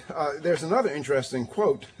 And there's another interesting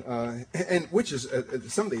quote, and which is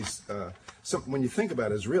some of these, when you think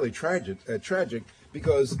about it, is really tragic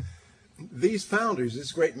because these founders,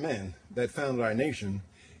 these great men that founded our nation,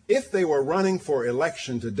 if they were running for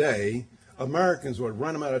election today, Americans would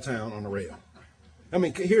run them out of town on a rail. I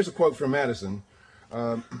mean, here's a quote from Madison.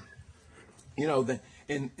 In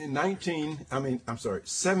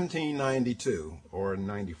 1792 or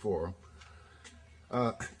 94,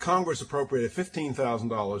 Congress appropriated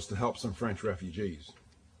 $15,000 to help some French refugees.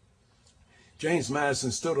 James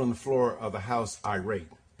Madison stood on the floor of the House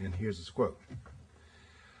irate, and here's his quote.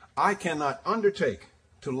 I cannot undertake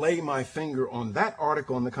to lay my finger on that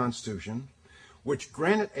article in the Constitution which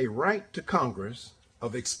granted a right to Congress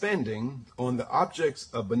of expending on the objects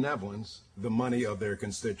of benevolence the money of their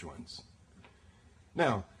constituents.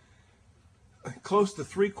 Now, close to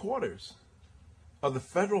 3/4 of the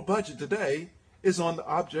federal budget today is on the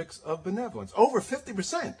objects of benevolence. Over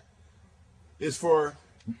 50% is for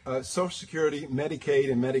Social Security,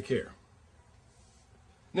 Medicaid, and Medicare.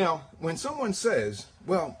 Now, when someone says,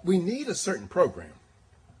 well, we need a certain program,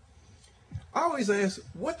 I always ask,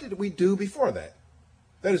 what did we do before that?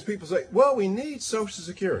 That is, people say, well, we need Social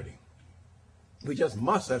Security. We just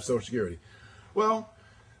must have Social Security. Well,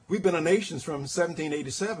 we've been a nation from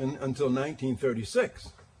 1787 until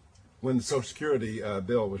 1936, when the Social Security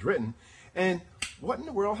bill was written. And what in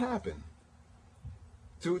the world happened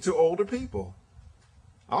to older people?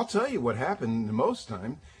 I'll tell you what happened the most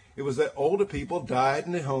time. It was that older people died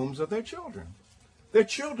in the homes of their children. Their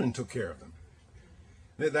children took care of them.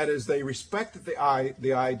 That is, they respected the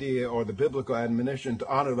idea or the biblical admonition to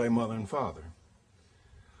honor their mother and father.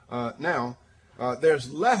 Now,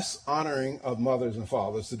 there's less honoring of mothers and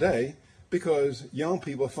fathers today because young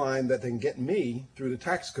people find that they can get me through the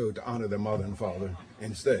tax code to honor their mother and father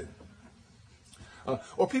instead.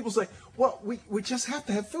 Or people say, well, we just have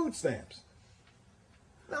to have food stamps.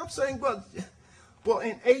 Now I'm saying, well,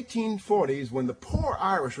 in 1840s, when the poor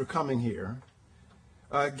Irish were coming here,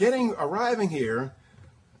 arriving here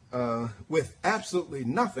with absolutely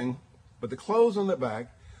nothing but the clothes on their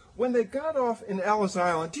back, when they got off in Ellis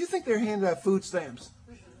Island, do you think they were handed out food stamps?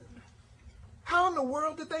 How in the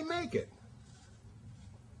world did they make it?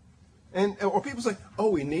 Or people say,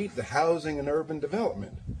 oh, we need the Housing and Urban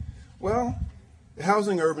Development. Well, the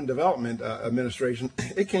Housing and Urban Development Administration,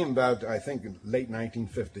 it came about, I think, in late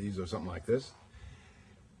 1950s or something like this.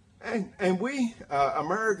 And we,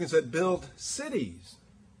 Americans, had built cities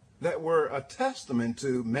that were a testament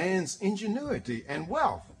to man's ingenuity and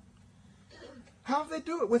wealth. How did they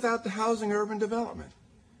do it without the Housing Urban Development?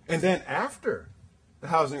 And then after the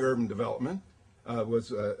Housing Urban Development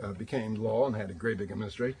became law and had a great big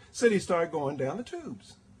administration, cities started going down the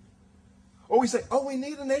tubes. Or we say, oh, we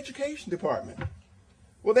need an education department.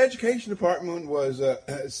 Well, the education department was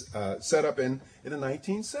set up in the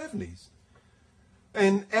 1970s.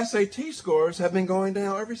 And SAT scores have been going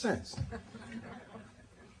down ever since.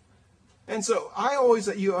 And so I always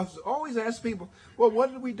ask people, well,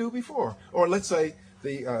 what did we do before? Or let's say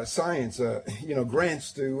the science,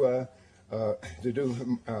 grants to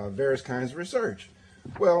do various kinds of research.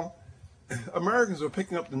 Well, Americans were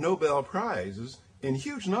picking up the Nobel Prizes in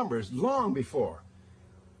huge numbers long before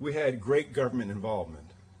we had great government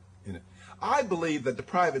involvement in it. I believe that the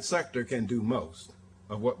private sector can do most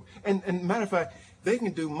of what, and matter of fact, they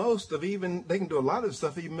can do they can do a lot of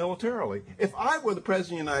stuff even militarily. If I were the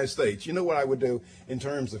President of the United States, you know what I would do in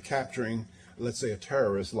terms of capturing, let's say, a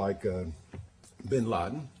terrorist like bin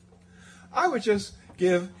Laden? I would just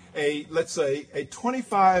give let's say, a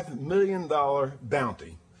 $25 million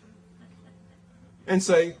bounty and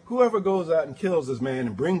say, whoever goes out and kills this man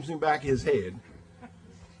and brings me back his head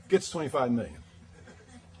gets $25 million.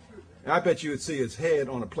 And I bet you would see his head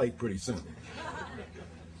on a plate pretty soon.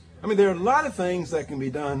 I mean, there are a lot of things that can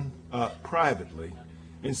be done privately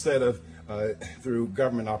instead of through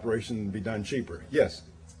government operation and be done cheaper. Yes?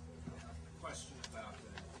 Question about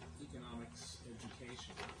economics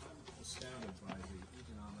education. I'm astounded by the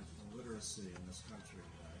economic illiteracy in this country,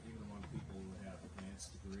 even among people who have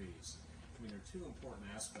two important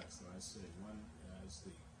aspects that I see. One is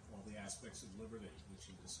all the aspects of liberty, which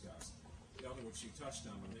you discussed. The other, which you touched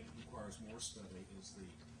on, and I think requires more study, is the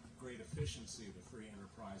great efficiency of the free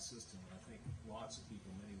enterprise system. And I think lots of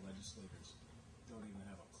people, many legislators, don't even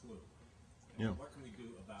have a clue. And what can we do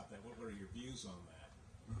about that? What are your views on that?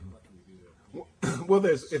 And what can we do to Well,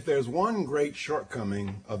 if there's one great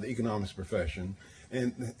shortcoming of the economics profession,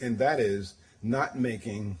 and that is not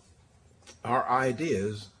making our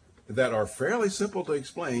ideas that are fairly simple to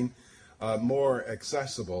explain more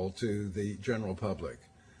accessible to the general public.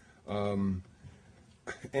 And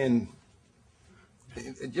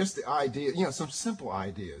just the idea, some simple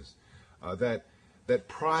ideas that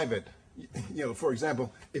private, for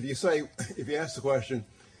example, if you ask the question,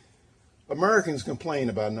 Americans complain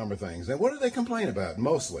about a number of things. And what do they complain about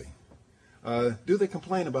mostly? Do they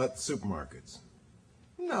complain about supermarkets?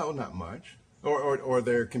 No, not much. Or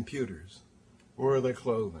their computers, or their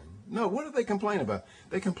clothing. No, what do they complain about?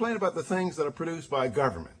 They complain about the things that are produced by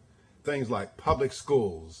government. Things like public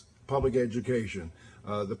schools, public education,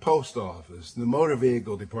 the post office, the motor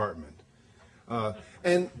vehicle department.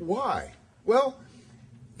 And why? Well,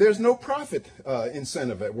 there's no profit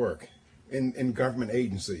incentive at work in government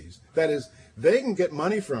agencies. That is, they can get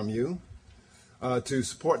money from you to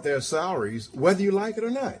support their salaries, whether you like it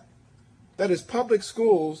or not. That is, public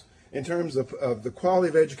schools, in terms of the quality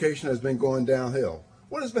of education, has been going downhill.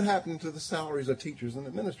 What has been happening to the salaries of teachers and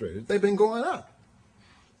administrators? They've been going up.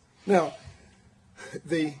 Now,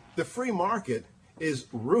 the free market is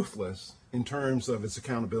ruthless in terms of its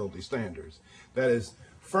accountability standards. That is,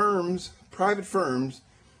 private firms,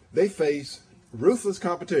 they face ruthless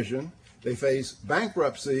competition. They face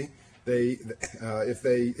bankruptcy. If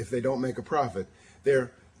they don't make a profit,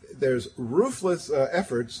 there's ruthless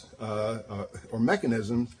efforts or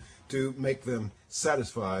mechanisms to make them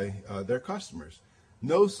satisfy their customers.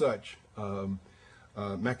 No such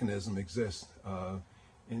mechanism exists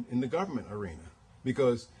in the government arena,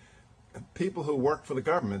 because people who work for the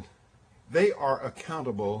government, they are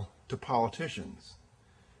accountable to politicians.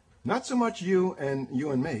 Not so much you and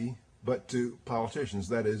me, but to politicians.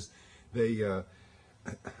 That is, their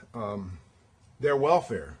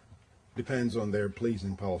welfare depends on their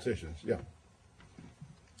pleasing politicians. Yeah.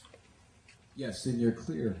 Yes, in your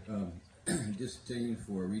clear disdain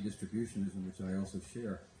for redistributionism, which I also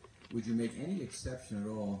share, would you make any exception at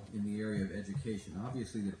all in the area of education?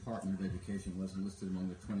 Obviously, the Department of Education wasn't listed among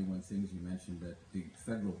the 21 things you mentioned that the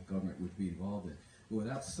federal government would be involved in. But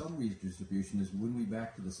without some redistribution, wouldn't we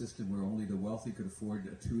back to the system where only the wealthy could afford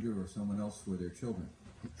a tutor or someone else for their children?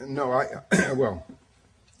 No, well,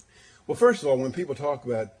 first of all, when people talk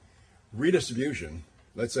about redistribution,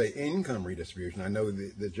 let's say income redistribution, I know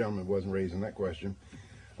the gentleman wasn't raising that question.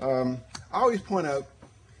 I always point out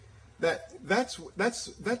that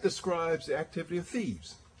describes the activity of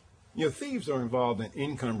thieves. Thieves are involved in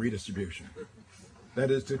income redistribution. That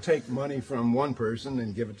is, to take money from one person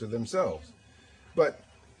and give it to themselves. But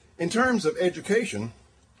in terms of education,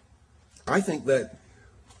 I think that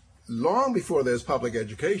long before there's public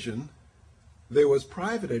education, there was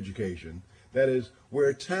private education. That is,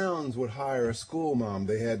 where towns would hire a school mom.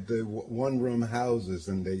 They had the one-room houses,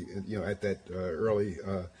 and they, at that early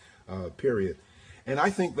period. And I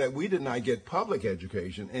think that we did not get public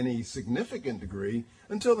education in any significant degree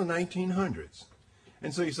until the 1900s.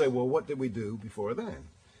 And so you say, well, what did we do before then?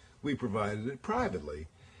 We provided it privately.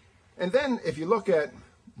 And then if you look at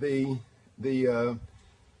the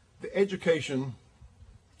education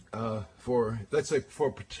for, let's say,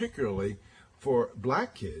 particularly for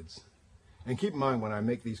black kids, and keep in mind when I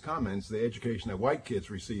make these comments, the education that white kids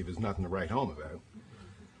receive is nothing to write home about.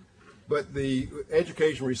 But the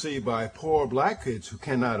education received by poor black kids who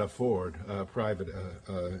cannot afford private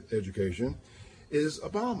education is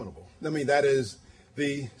abominable. I mean, that is,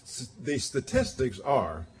 the statistics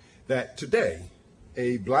are that today,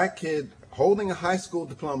 a black kid holding a high school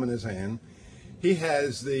diploma in his hand, he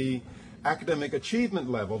has the academic achievement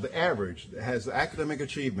level, the average, has the academic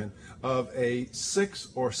achievement of a 6th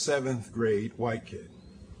or 7th grade white kid.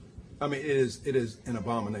 I mean, it is an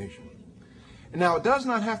abomination. Now, it does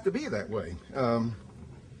not have to be that way.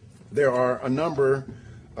 There are a number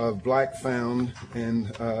of black-found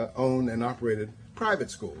and owned and operated private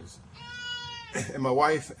schools. And my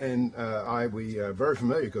wife and we are very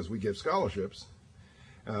familiar because we give scholarships.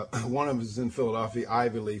 One of us is in Philadelphia,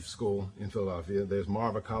 Ivy Leaf School in Philadelphia. There's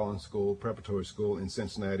Marva Collins School, Preparatory School in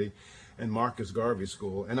Cincinnati, and Marcus Garvey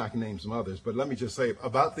School, and I can name some others. But let me just say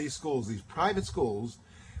about these schools, these private schools,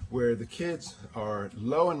 where the kids are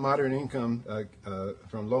low and moderate income,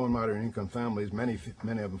 from low and moderate income families, many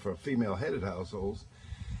of them from female-headed households.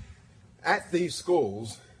 At these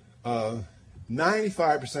schools,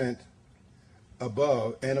 95%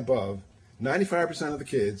 above, 95% of the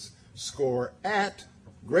kids score at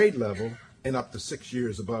grade level and up to 6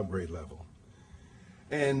 years above grade level.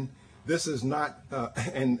 And this is not,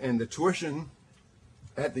 and the tuition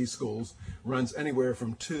at these schools runs anywhere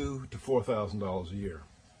from $2,000 to $4,000 a year.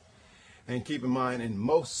 And keep in mind, in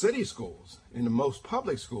most city schools, in the most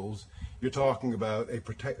public schools, you're talking about a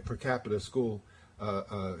per capita school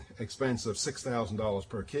expense of $6,000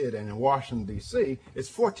 per kid, and in Washington, D.C., it's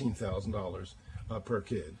 $14,000 per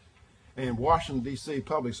kid. And Washington, D.C.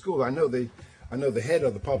 public school, I know the head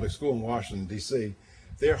of the public school in Washington, D.C.,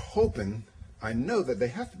 they're hoping, I know that they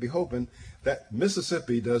have to be hoping that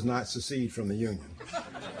Mississippi does not secede from the Union.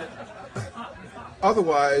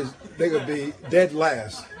 Otherwise, they would be dead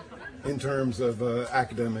last in terms of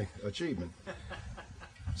academic achievement.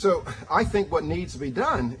 So I think what needs to be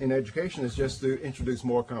done in education is just to introduce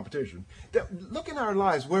more competition. Look in our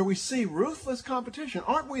lives where we see ruthless competition.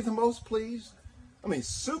 Aren't we the most pleased? I mean,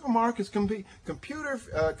 supermarkets compete, computer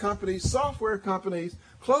companies, software companies,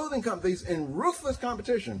 clothing companies in ruthless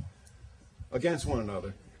competition against one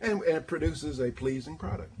another, and it produces a pleasing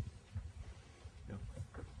product. Yeah.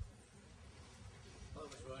 Hello,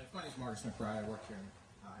 Mr. Williams. My name is Marcus McBride. I work here in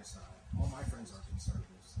ISI. All my friends are conservatives.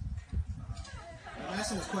 I'm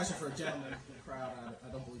asking this question for a gentleman in the crowd.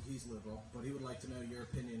 I don't believe he's liberal, but he would like to know your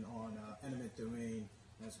opinion on eminent domain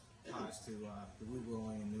as ties to the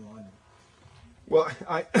ruling in New London. Well,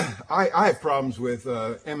 I have problems with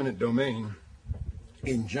eminent domain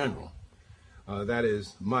in general. That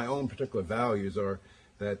is, my own particular values are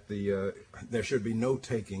that there should be no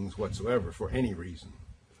takings whatsoever for any reason.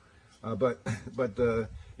 But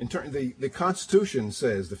in turn, the Constitution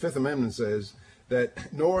says, the Fifth Amendment says,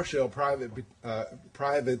 that nor shall private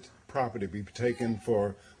property be taken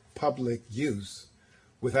for public use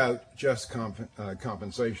without just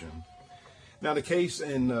compensation. Now, the case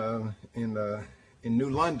in New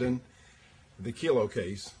London, the Kelo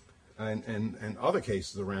case, and other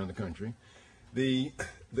cases around the country, the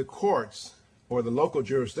courts or the local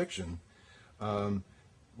jurisdiction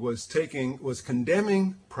was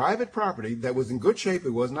condemning private property that was in good shape, it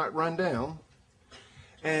was not run down,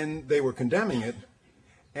 and they were condemning it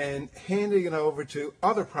and handing it over to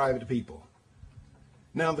other private people.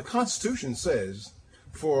 Now, the Constitution says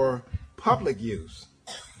for public use,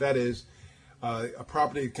 that is, a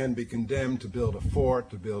property can be condemned to build a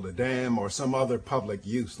fort, to build a dam, or some other public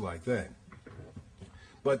use like that.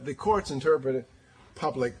 But the courts interpret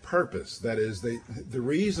public purpose. That is, the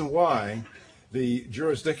reason why the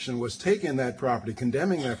jurisdiction was taking that property,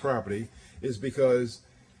 condemning that property, is because,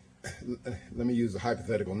 let me use the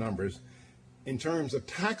hypothetical numbers, in terms of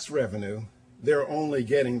tax revenue,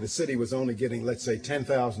 the city was only getting, let's say,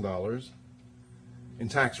 $10,000 in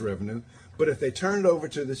tax revenue. But if they turned it over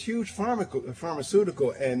to this huge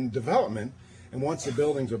pharmaceutical and development, and once the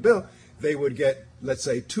buildings are built, they would get, let's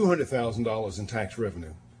say, $200,000 in tax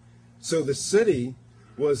revenue. So the city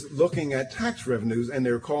was looking at tax revenues, and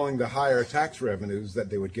they were calling the higher tax revenues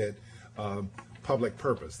that they would get public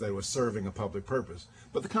purpose. They were serving a public purpose.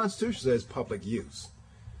 But the Constitution says public use.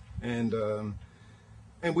 And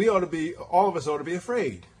we ought to be, all of us ought to be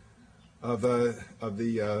afraid of that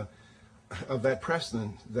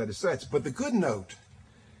precedent that it sets. But the good note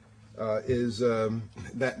is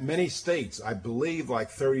that many states, I believe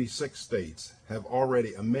like 36 states, have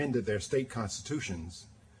already amended their state constitutions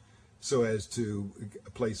so as to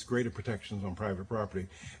place greater protections on private property.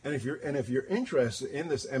 And if you're interested in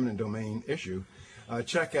this eminent domain issue,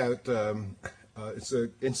 check out it's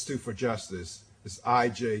an Institute for Justice. It's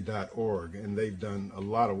ij.org, and they've done a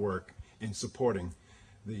lot of work in supporting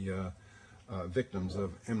the victims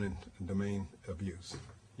of eminent domain abuse.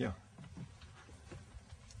 Yeah.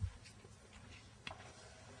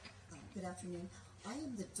 Good afternoon. I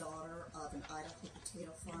am the daughter of an Idaho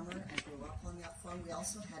potato farmer and grew up on that farm. We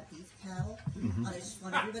also had beef cattle. Mm-hmm. I just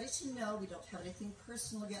want everybody to know we don't have anything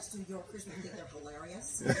personal against New Yorkers. We think they're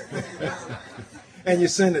hilarious. And you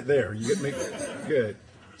send it there. You get me good.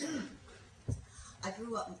 I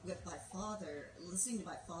grew up with my father, listening to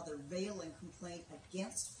my father rail and complain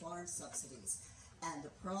against farm subsidies and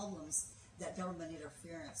the problems that government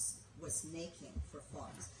interference was making for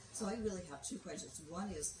farms. So I really have two questions.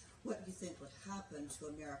 One is, what do you think would happen to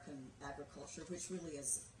American agriculture, which really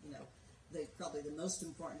is, probably the most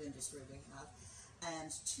important industry we have?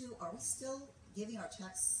 And two, are we still giving our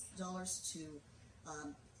tax dollars to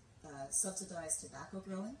subsidize tobacco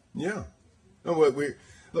growing? Yeah. No,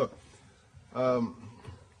 look.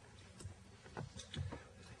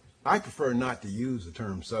 I prefer not to use the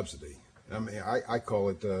term subsidy. I mean, I call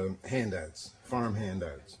it handouts, farm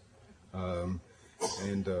handouts.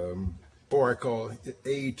 or I call it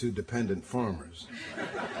aid to dependent farmers.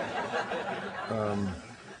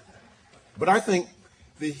 But I think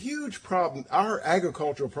the huge problem, our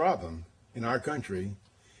agricultural problem in our country,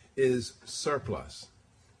 is surplus.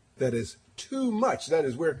 That is too much. That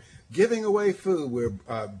is, we're giving away food, we're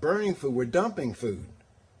burning food, we're dumping food.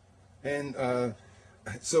 And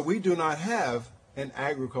so we do not have an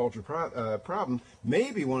agriculture problem.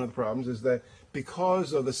 Maybe one of the problems is that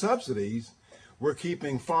because of the subsidies, we're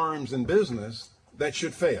keeping farms in business that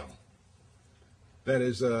should fail. That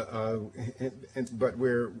is, but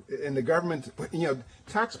we're in the government.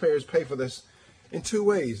 Taxpayers pay for this in two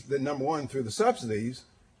ways. The number one, through the subsidies,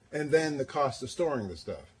 and then the cost of storing the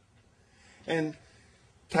stuff. And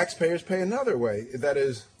taxpayers pay another way. That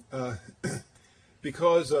is,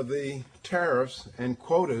 because of the tariffs and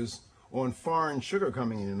quotas on foreign sugar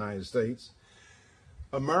coming in the United States,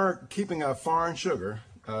 keeping our foreign sugar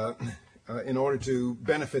in order to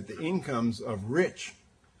benefit the incomes of rich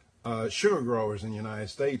sugar growers in the United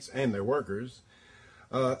States and their workers,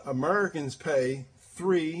 Americans pay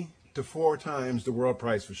 3 to 4 times the world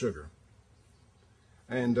price for sugar.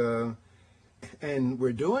 And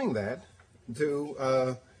we're doing that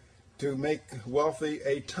to make wealthy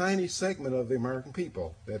a tiny segment of the American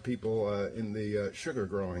people, that people in the sugar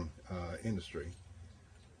growing industry.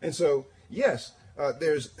 And so, yes,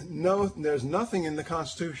 there's nothing in the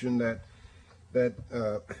Constitution that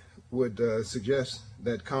would suggest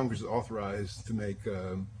that Congress is authorized to make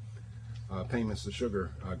payments to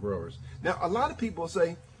sugar growers. Now, a lot of people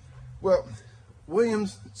say, well,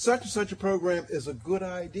 Williams, such and such a program is a good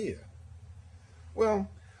idea. Well,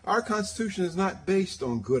 our Constitution is not based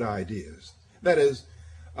on good ideas. That is,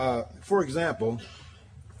 for example,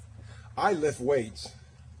 I lift weights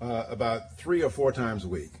about 3 or 4 times a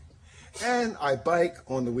week, and I bike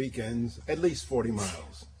on the weekends at least 40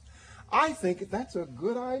 miles. I think that's a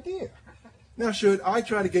good idea. Now, should I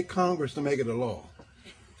try to get Congress to make it a law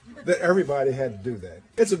that everybody had to do that?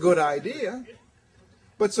 It's a good idea.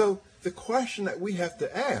 But so the question that we have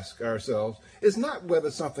to ask ourselves is not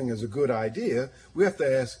whether something is a good idea. We have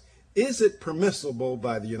to ask, is it permissible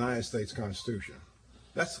by the United States Constitution?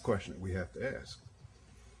 That's the question that we have to ask.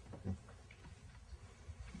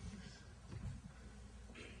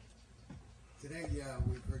 Today,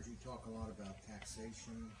 we've heard you talk a lot about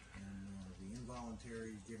taxation and the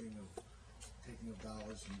involuntary taking of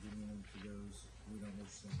dollars and giving them to those who don't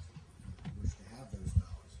wish to have those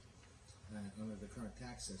dollars under the current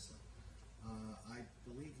tax system. I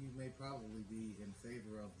believe you may probably be in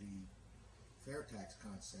favor of the fair tax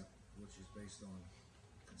concept, which is based on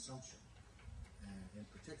consumption, and in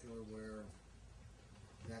particular where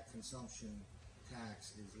that consumption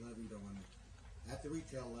tax is levied on at the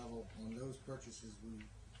retail level on those purchases we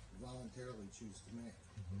voluntarily choose to make.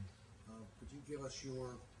 Could you give us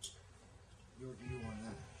your view on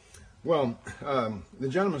that? Well, the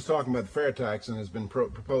gentleman's talking about the fair tax, and has been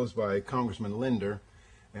proposed by Congressman Linder,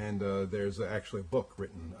 and there's actually a book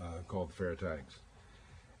written called The Fair Tax.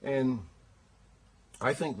 And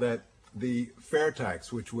I think that the fair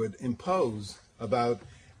tax, which would impose about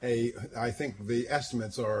I think the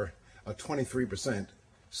estimates are a 23%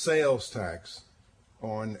 sales tax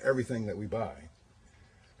on everything that we buy,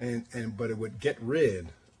 but it would get rid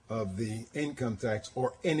of the income tax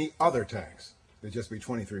or any other tax. It'd just be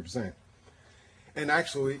 23%. And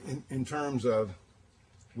actually, in terms of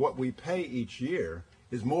what we pay each year,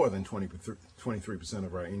 is more than 23%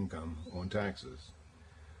 of our income on taxes.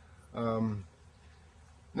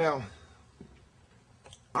 Now,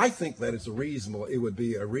 I think that it would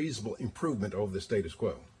be a reasonable improvement over the status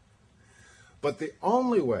quo. But the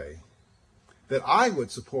only way that I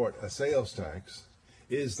would support a sales tax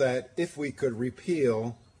is that if we could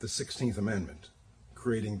repeal the 16th Amendment,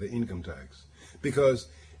 creating the income tax. Because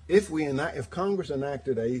if Congress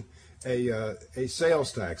enacted a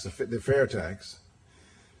sales tax, the fair tax,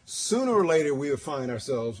 sooner or later we would find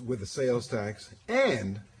ourselves with a sales tax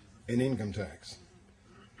and an income tax.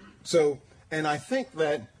 So, and I think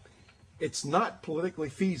that it's not politically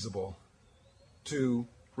feasible to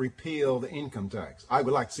repeal the income tax. I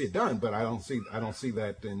would like to see it done, but I don't see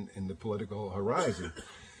that in the political horizon.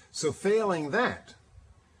 So failing that,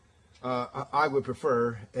 I would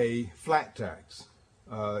prefer a flat tax,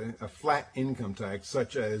 a flat income tax,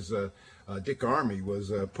 such as Dick Armey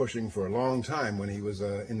was pushing for a long time when he was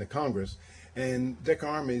in the Congress. And Dick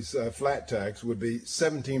Armey's flat tax would be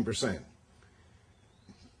 17%.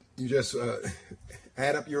 You just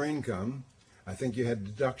add up your income. I think you had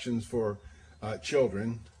deductions for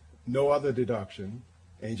children, no other deduction,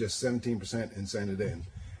 and just 17% and send it in.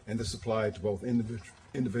 And this applied to both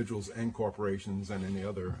individuals and corporations and any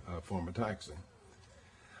other form of taxing.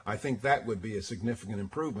 I think that would be a significant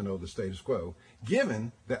improvement over the status quo,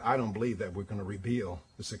 given that I don't believe that we're going to repeal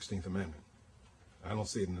the 16th Amendment. I don't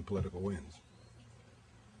see it in the political winds.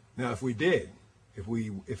 Now, if we did, if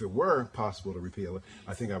it were possible to repeal it,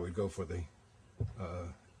 I think I would go for the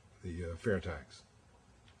fair tax.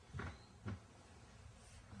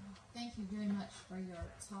 Thank you very much for your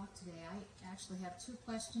talk today. I actually have two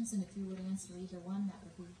questions, and if you would answer either one, that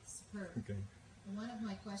would be superb. Okay. One of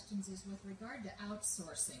my questions is with regard to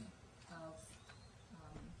outsourcing of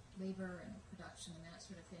labor and production and that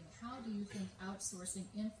sort of thing. How do you think outsourcing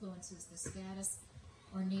influences the status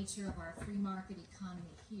or nature of our free market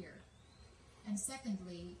economy here? And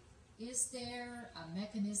secondly, is there a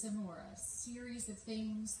mechanism or a series of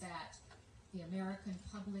things that the American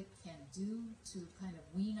public can do to kind of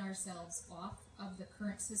wean ourselves off of the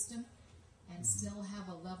current system and still have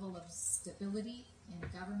a level of stability in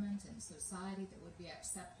government and society that would be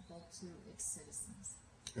acceptable to its citizens?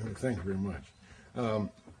 Thank you very much.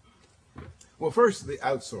 Well, first, the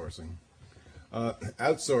outsourcing.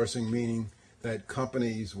 Outsourcing meaning that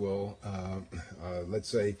companies will, let's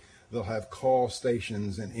say, they'll have call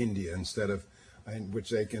stations in India instead of, in which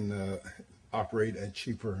they can operate at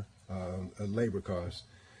cheaper labor costs,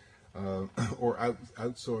 or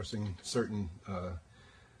outsourcing certain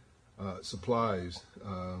supplies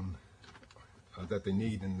that they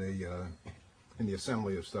need in the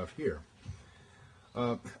assembly of stuff here.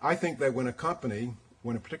 I think that when a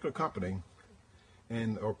particular company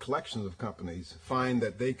or collections of companies find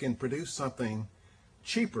that they can produce something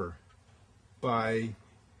cheaper by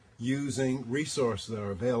using resources that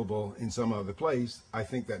are available in some other place, I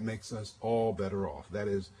think that makes us all better off. That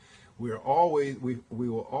is, we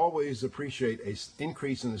will always appreciate an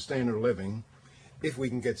increase in the standard of living if we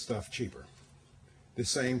can get stuff cheaper, the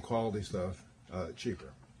same quality stuff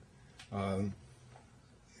cheaper.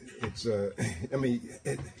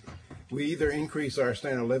 We either increase our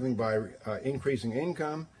standard of living by increasing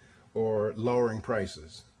income or lowering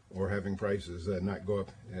prices, or having prices not go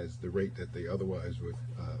up as the rate that they otherwise would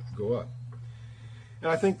go up. And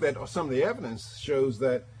I think that some of the evidence shows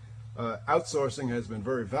that outsourcing has been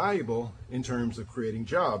very valuable in terms of creating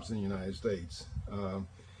jobs in the United States.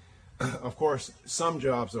 Of course, some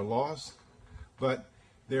jobs are lost, but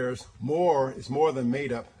it's more than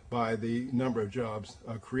made up by the number of jobs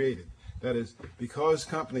created. That is, because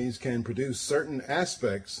companies can produce certain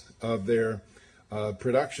aspects of their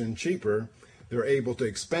production cheaper, they're able to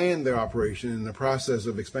expand their operation. In the process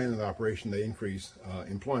of expanding the operation, they increase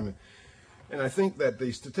employment. And I think that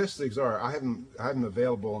the statistics I have them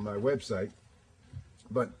available on my website,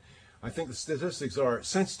 but I think the statistics are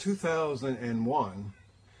since 2001,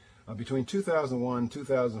 between 2001 and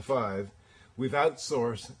 2005, we've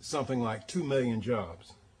outsourced something like 2 million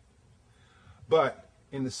jobs. But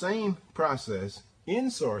in the same process,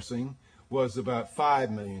 insourcing was about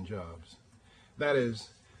 5 million jobs. That is,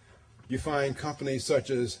 you find companies such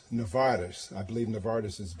as Novartis. I believe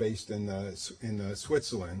Novartis is based in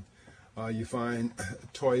Switzerland. You find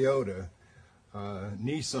Toyota,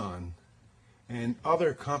 Nissan, and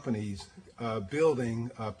other companies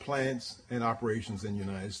building plants and operations in the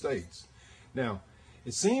United States. Now,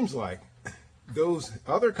 it seems like those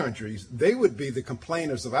other countries, they would be the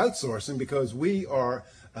complainers of outsourcing because we are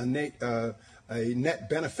a net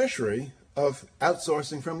beneficiary of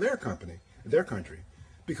outsourcing from their country,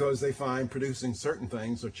 because they find producing certain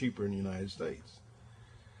things are cheaper in the United States.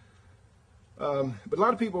 But a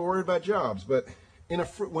lot of people are worried about jobs. But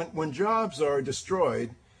when jobs are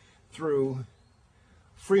destroyed through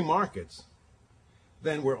free markets,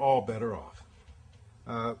 then we're all better off.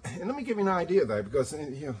 And let me give you an idea of that, because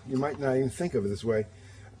you might not even think of it this way.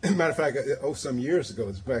 Matter of fact, some years ago,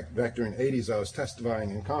 it's back during the 80s, I was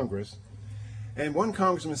testifying in Congress, and one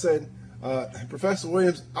congressman said, Professor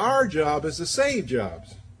Williams, our job is to save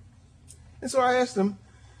jobs. And so I asked him,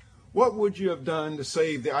 what would you have done to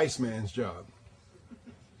save the Iceman's job?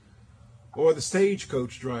 Or the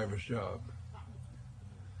stagecoach driver's job?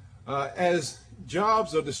 As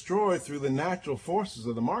jobs are destroyed through the natural forces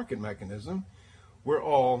of the market mechanism, we're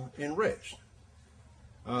all enriched.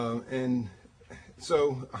 And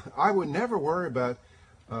so I would never worry about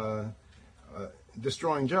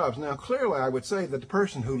destroying jobs. Now, clearly, I would say that the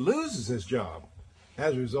person who loses his job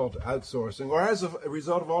as a result of outsourcing or as a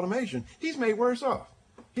result of automation, he's made worse off.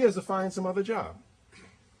 He has to find some other job.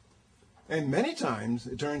 And many times,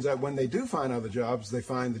 it turns out when they do find other jobs, they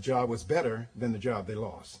find the job was better than the job they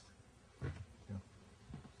lost. Yeah.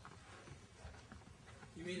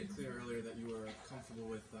 You made it clear earlier that you were comfortable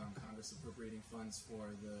with Congress appropriating funds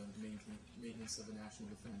for the maintenance of the national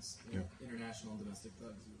defense, international and domestic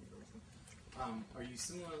thugs. Are you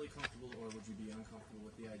similarly comfortable, or would you be uncomfortable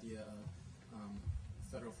with the idea of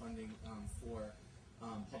federal funding for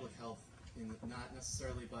public health, not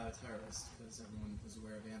necessarily by a terrorist, because everyone is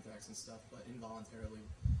aware of anthrax and stuff, but involuntarily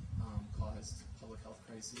caused public health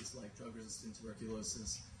crises like drug-resistant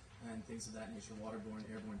tuberculosis and things of that nature, waterborne,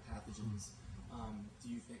 airborne pathogens? Do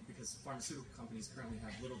you think, because pharmaceutical companies currently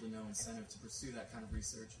have little to no incentive to pursue that kind of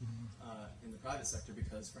research in the private sector,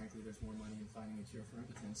 because frankly there's more money in finding a cure for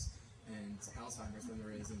impotence and Alzheimer's than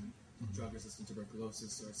there is in drug-resistant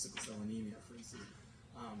tuberculosis or sickle cell anemia, for instance.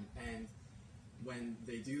 And when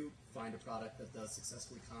they do find a product that does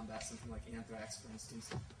successfully combat something like anthrax, for instance,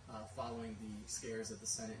 following the scares at the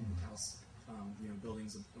Senate and House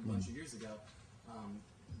buildings a bunch of years ago,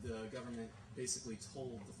 the government basically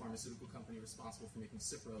told the pharmaceutical company responsible for making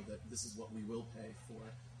Cipro that this is what we will pay for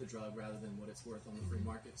the drug rather than what it's worth on the free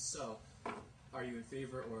market. So, are you in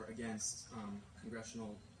favor or against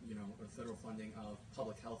congressional, or federal funding of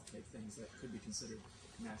public health type things that could be considered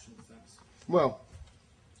national defense? Well,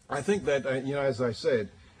 I think that as I said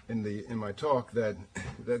in my talk, that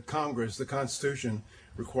Congress, the Constitution,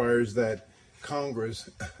 requires that Congress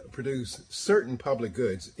produce certain public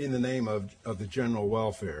goods in the name of the general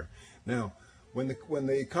welfare. Now, when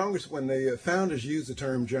the founders used the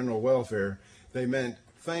term general welfare, they meant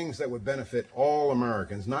things that would benefit all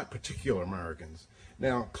Americans, not particular Americans.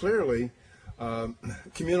 Now, clearly,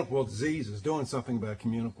 communicable diseases, doing something about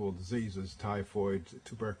communicable diseases, typhoid,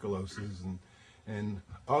 tuberculosis, and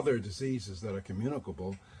other diseases that are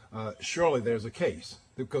communicable, surely there's a case,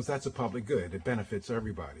 because that's a public good. It benefits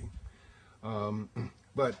everybody.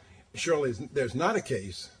 But surely there's not a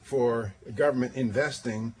case for government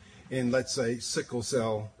investing in, let's say, sickle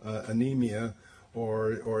cell anemia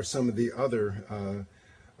or some of the other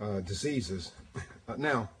diseases.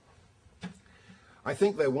 Now, I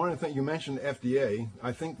think that one of the things you mentioned, FDA,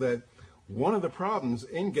 I think that one of the problems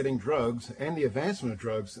in getting drugs and the advancement of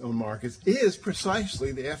drugs on markets is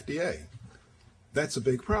precisely the FDA. That's a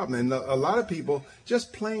big problem. And a lot of people,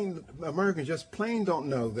 Americans just plain don't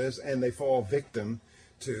know this, and they fall victim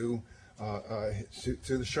to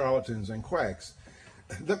the charlatans and quacks.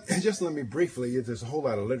 Just let me briefly, there's a whole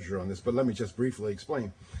lot of literature on this, but let me just briefly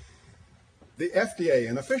explain. The FDA,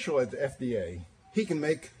 an official at the FDA, he can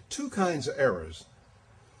make two kinds of errors.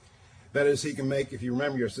 That is, he can make, if you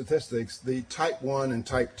remember your statistics, the type 1 and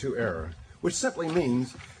type 2 error, which simply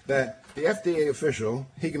means that the FDA official,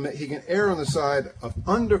 he can err on the side of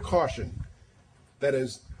under caution. That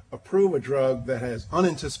is, approve a drug that has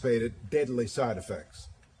unanticipated deadly side effects.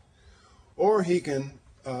 Or he can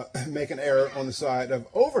make an error on the side of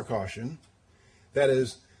over caution, that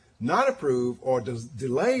is, not approve or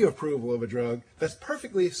delay approval of a drug that's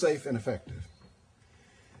perfectly safe and effective.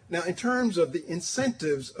 Now, in terms of the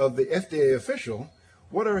incentives of the FDA official,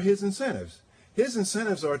 what are his incentives? His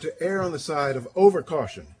incentives are to err on the side of over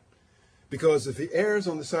caution, because if he errs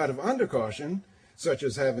on the side of under caution, such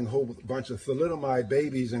as having a whole bunch of thalidomide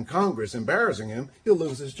babies in Congress embarrassing him, he'll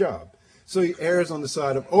lose his job. So he errs on the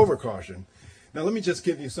side of over caution. Now, let me just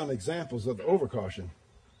give you some examples of over caution.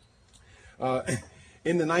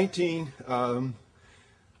 In the 1970s and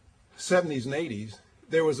 80s,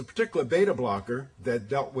 there was a particular beta blocker that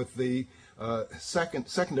dealt with the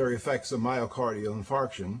secondary effects of myocardial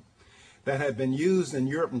infarction that had been used in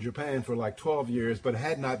Europe and Japan for like 12 years, but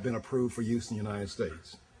had not been approved for use in the United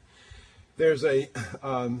States. There's a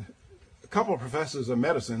couple of professors of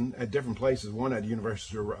medicine at different places, one at the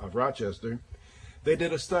University of Rochester. They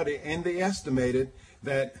did a study, and they estimated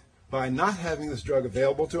that by not having this drug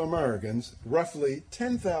available to Americans, roughly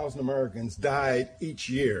 10,000 Americans died each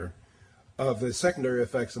year of the secondary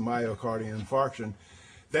effects of myocardial infarction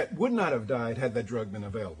that would not have died had that drug been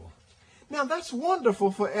available. Now, that's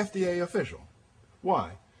wonderful for FDA official.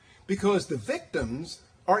 Why? Because the victims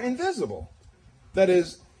are invisible. That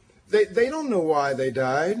is, they don't know why they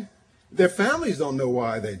died. Their families don't know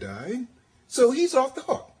why they died. So he's off the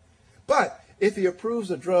hook. But if he approves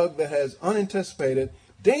a drug that has unanticipated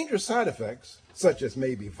dangerous side effects, such as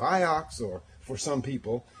maybe Vioxx or, for some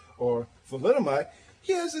people, or thalidomide,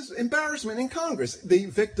 he has this embarrassment in Congress. The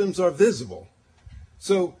victims are visible.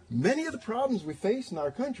 So many of the problems we face in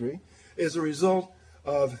our country is a result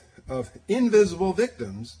of invisible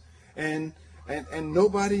victims, and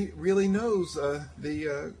nobody really knows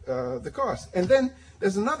the cost. And then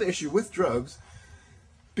there's another issue with drugs.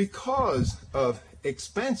 Because of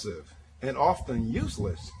expensive and often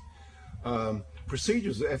useless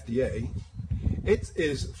procedures of FDA, it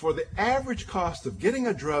is for the average cost of getting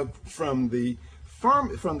a drug from the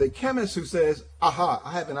chemist who says, aha,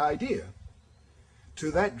 I have an idea,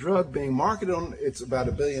 to that drug being marketed on, it's about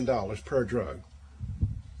 $1 billion per drug.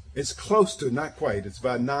 It's close to, not quite, it's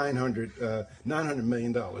about $900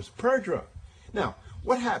 million per drug. Now,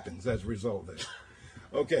 what happens as a result of that?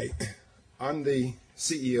 Okay, I'm the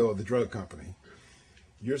CEO of the drug company.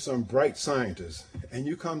 You're some bright scientist, and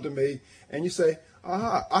you come to me and you say,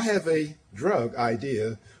 aha, I have a drug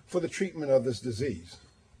idea for the treatment of this disease.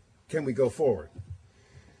 Can we go forward?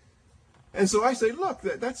 And so I say, look,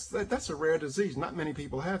 that's a rare disease. Not many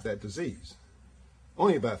people have that disease.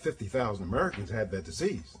 Only about 50,000 Americans have that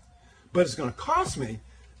disease. But it's going to cost me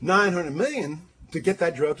 $900 million to get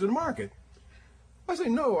that drug to the market. I say,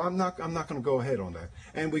 no, I'm not going to go ahead on that.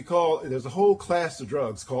 And there's a whole class of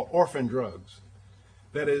drugs called orphan drugs.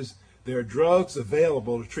 That is, there are drugs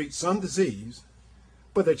available to treat some disease,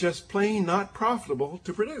 but they're just plain not profitable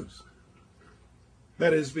to produce.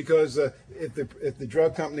 That is because if the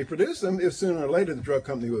drug company produced them, if sooner or later the drug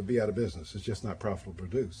company would be out of business. It's just not profitable to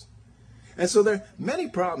produce. And so there are many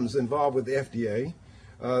problems involved with the FDA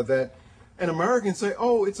and Americans say,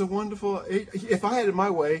 oh, it's a wonderful, if I had it my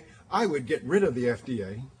way, I would get rid of the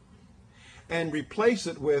FDA and replace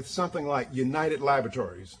it with something like United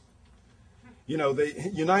Laboratories. You know, the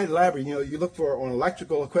United Laboratories, you look for on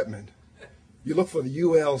electrical equipment, you look for the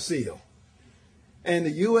UL seal. And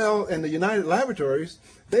the UL and the United Laboratories,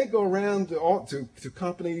 they go around to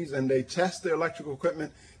companies and they test their electrical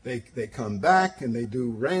equipment. They come back and they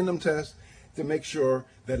do random tests to make sure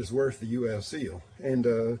that it's worth the UL seal. And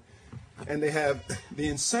they have the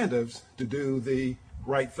incentives to do the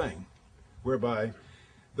right thing, whereby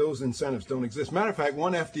those incentives don't exist. Matter of fact,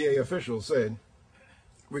 one FDA official said,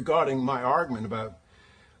 regarding my argument about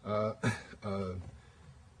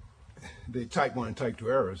the type 1 and type 2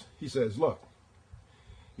 errors, he says, look,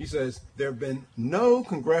 he says, there have been no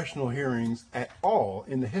congressional hearings at all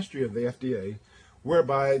in the history of the FDA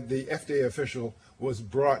whereby the FDA official was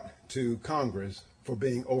brought to Congress for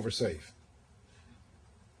being oversafe.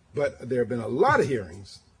 But there have been a lot of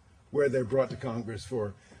hearings where they're brought to Congress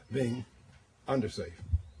for being undersafe.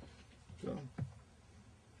 So,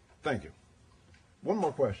 thank you. One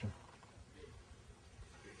more question.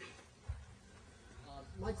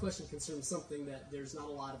 My question concerns something that there's not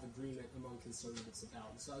a lot of agreement among conservatives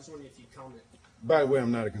about. So I was wondering if you'd comment. By the way,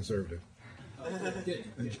 I'm not a conservative. Good.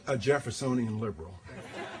 A Jeffersonian liberal.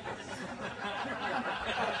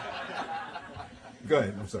 Go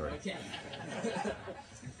ahead, I'm sorry. Okay.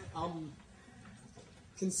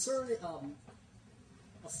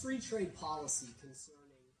 A free trade policy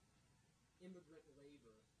concerning immigrant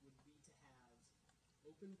labor would be to have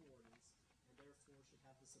open borders and therefore should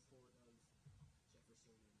have the support of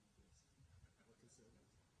Jeffersonian liberals or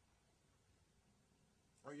conservatives.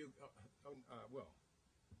 Are you, well,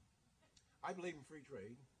 I believe in free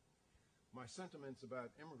trade. My sentiments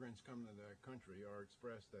about immigrants coming to their country are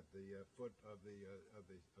expressed at the foot of the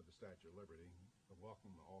Statue of Liberty. I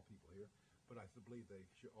welcome all people here, but I believe they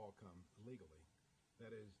should all come legally.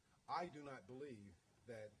 That is, I do not believe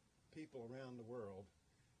that people around the world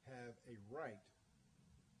have a right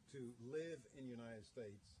to live in the United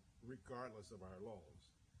States regardless of our laws.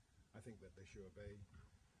 I think that they should obey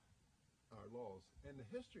our laws. And the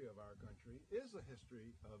history of our country is a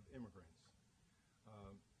history of immigrants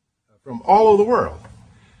from all over the world.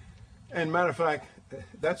 And matter of fact,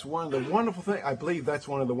 that's one of the wonderful things, I believe that's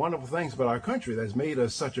one of the wonderful things about our country that's made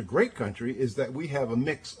us such a great country, is that we have a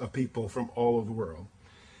mix of people from all over the world.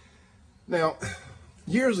 Now,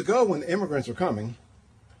 years ago when immigrants were coming,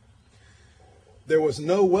 there was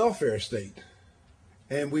no welfare state.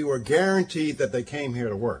 And we were guaranteed that they came here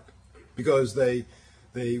to work because they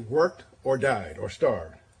worked or died or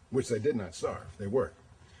starved, which they did not starve, they worked.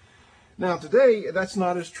 Now today, that's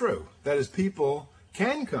not as true. That is, people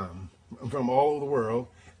can come from all over the world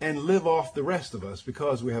and live off the rest of us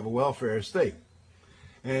because we have a welfare state.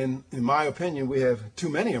 And in my opinion, we have too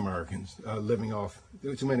many Americans living off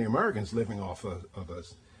of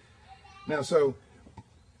us. Now, so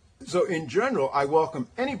in general, I welcome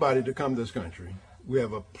anybody to come to this country. We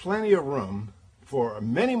have plenty of room for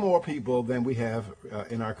many more people than we have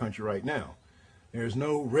in our country right now. There's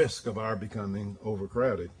no risk of our becoming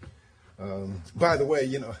overcrowded. By the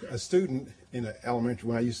way, a student in an elementary,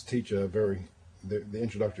 when I used to teach the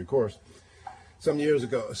introductory course, some years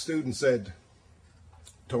ago, a student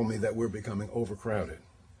told me that we're becoming overcrowded.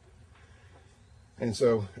 And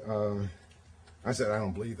so I said, I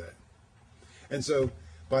don't believe that. And so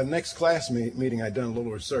by the next class meeting, I'd done a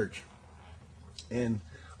little research. And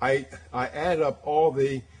I added up all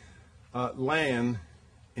the land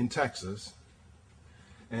in Texas,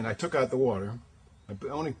 and I took out the water. I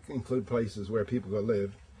only include places where people go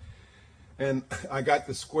live. And I got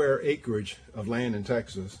the square acreage of land in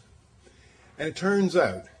Texas. And it turns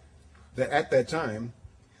out that at that time,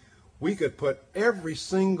 we could put every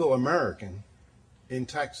single American in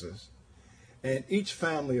Texas, and each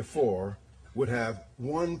family of 4 would have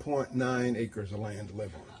 1.9 acres of land to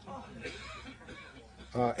live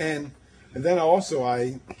on. And then also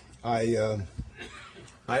I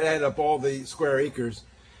added up all the square acres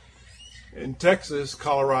in Texas,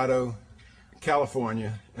 Colorado,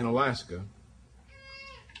 California, and Alaska.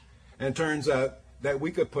 And it turns out that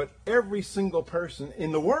we could put every single person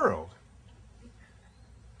in the world,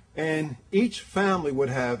 and each family would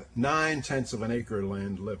have 9/10 of an acre of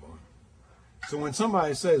land to live on. So when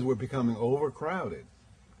somebody says we're becoming overcrowded,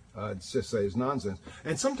 just say it's nonsense.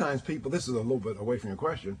 And sometimes people, this is a little bit away from your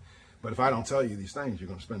question, but if I don't tell you these things, you're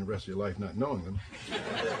going to spend the rest of your life not knowing them.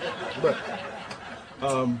 But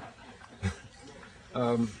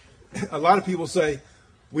a lot of people say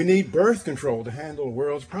we need birth control to handle the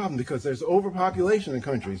world's problem because there's overpopulation in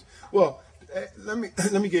countries. Well, let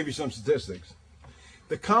me give you some statistics.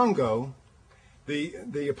 The Congo,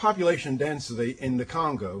 the population density in the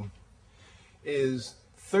Congo is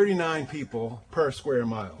 39 people per square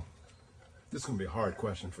mile. This is going to be a hard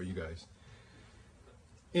question for you guys.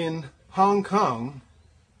 In Hong Kong,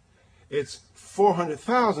 it's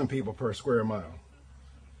 400,000 people per square mile.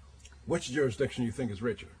 Which jurisdiction do you think is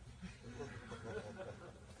richer?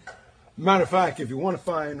 Matter of fact, if you want to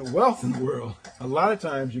find wealth in the world, a lot of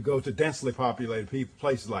times you go to densely populated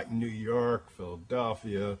places like New York,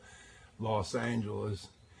 Philadelphia, Los Angeles,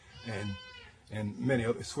 and many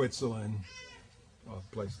other, Switzerland,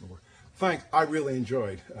 places in the world. I really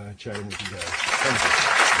enjoyed chatting with you guys.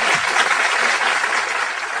 Thank you.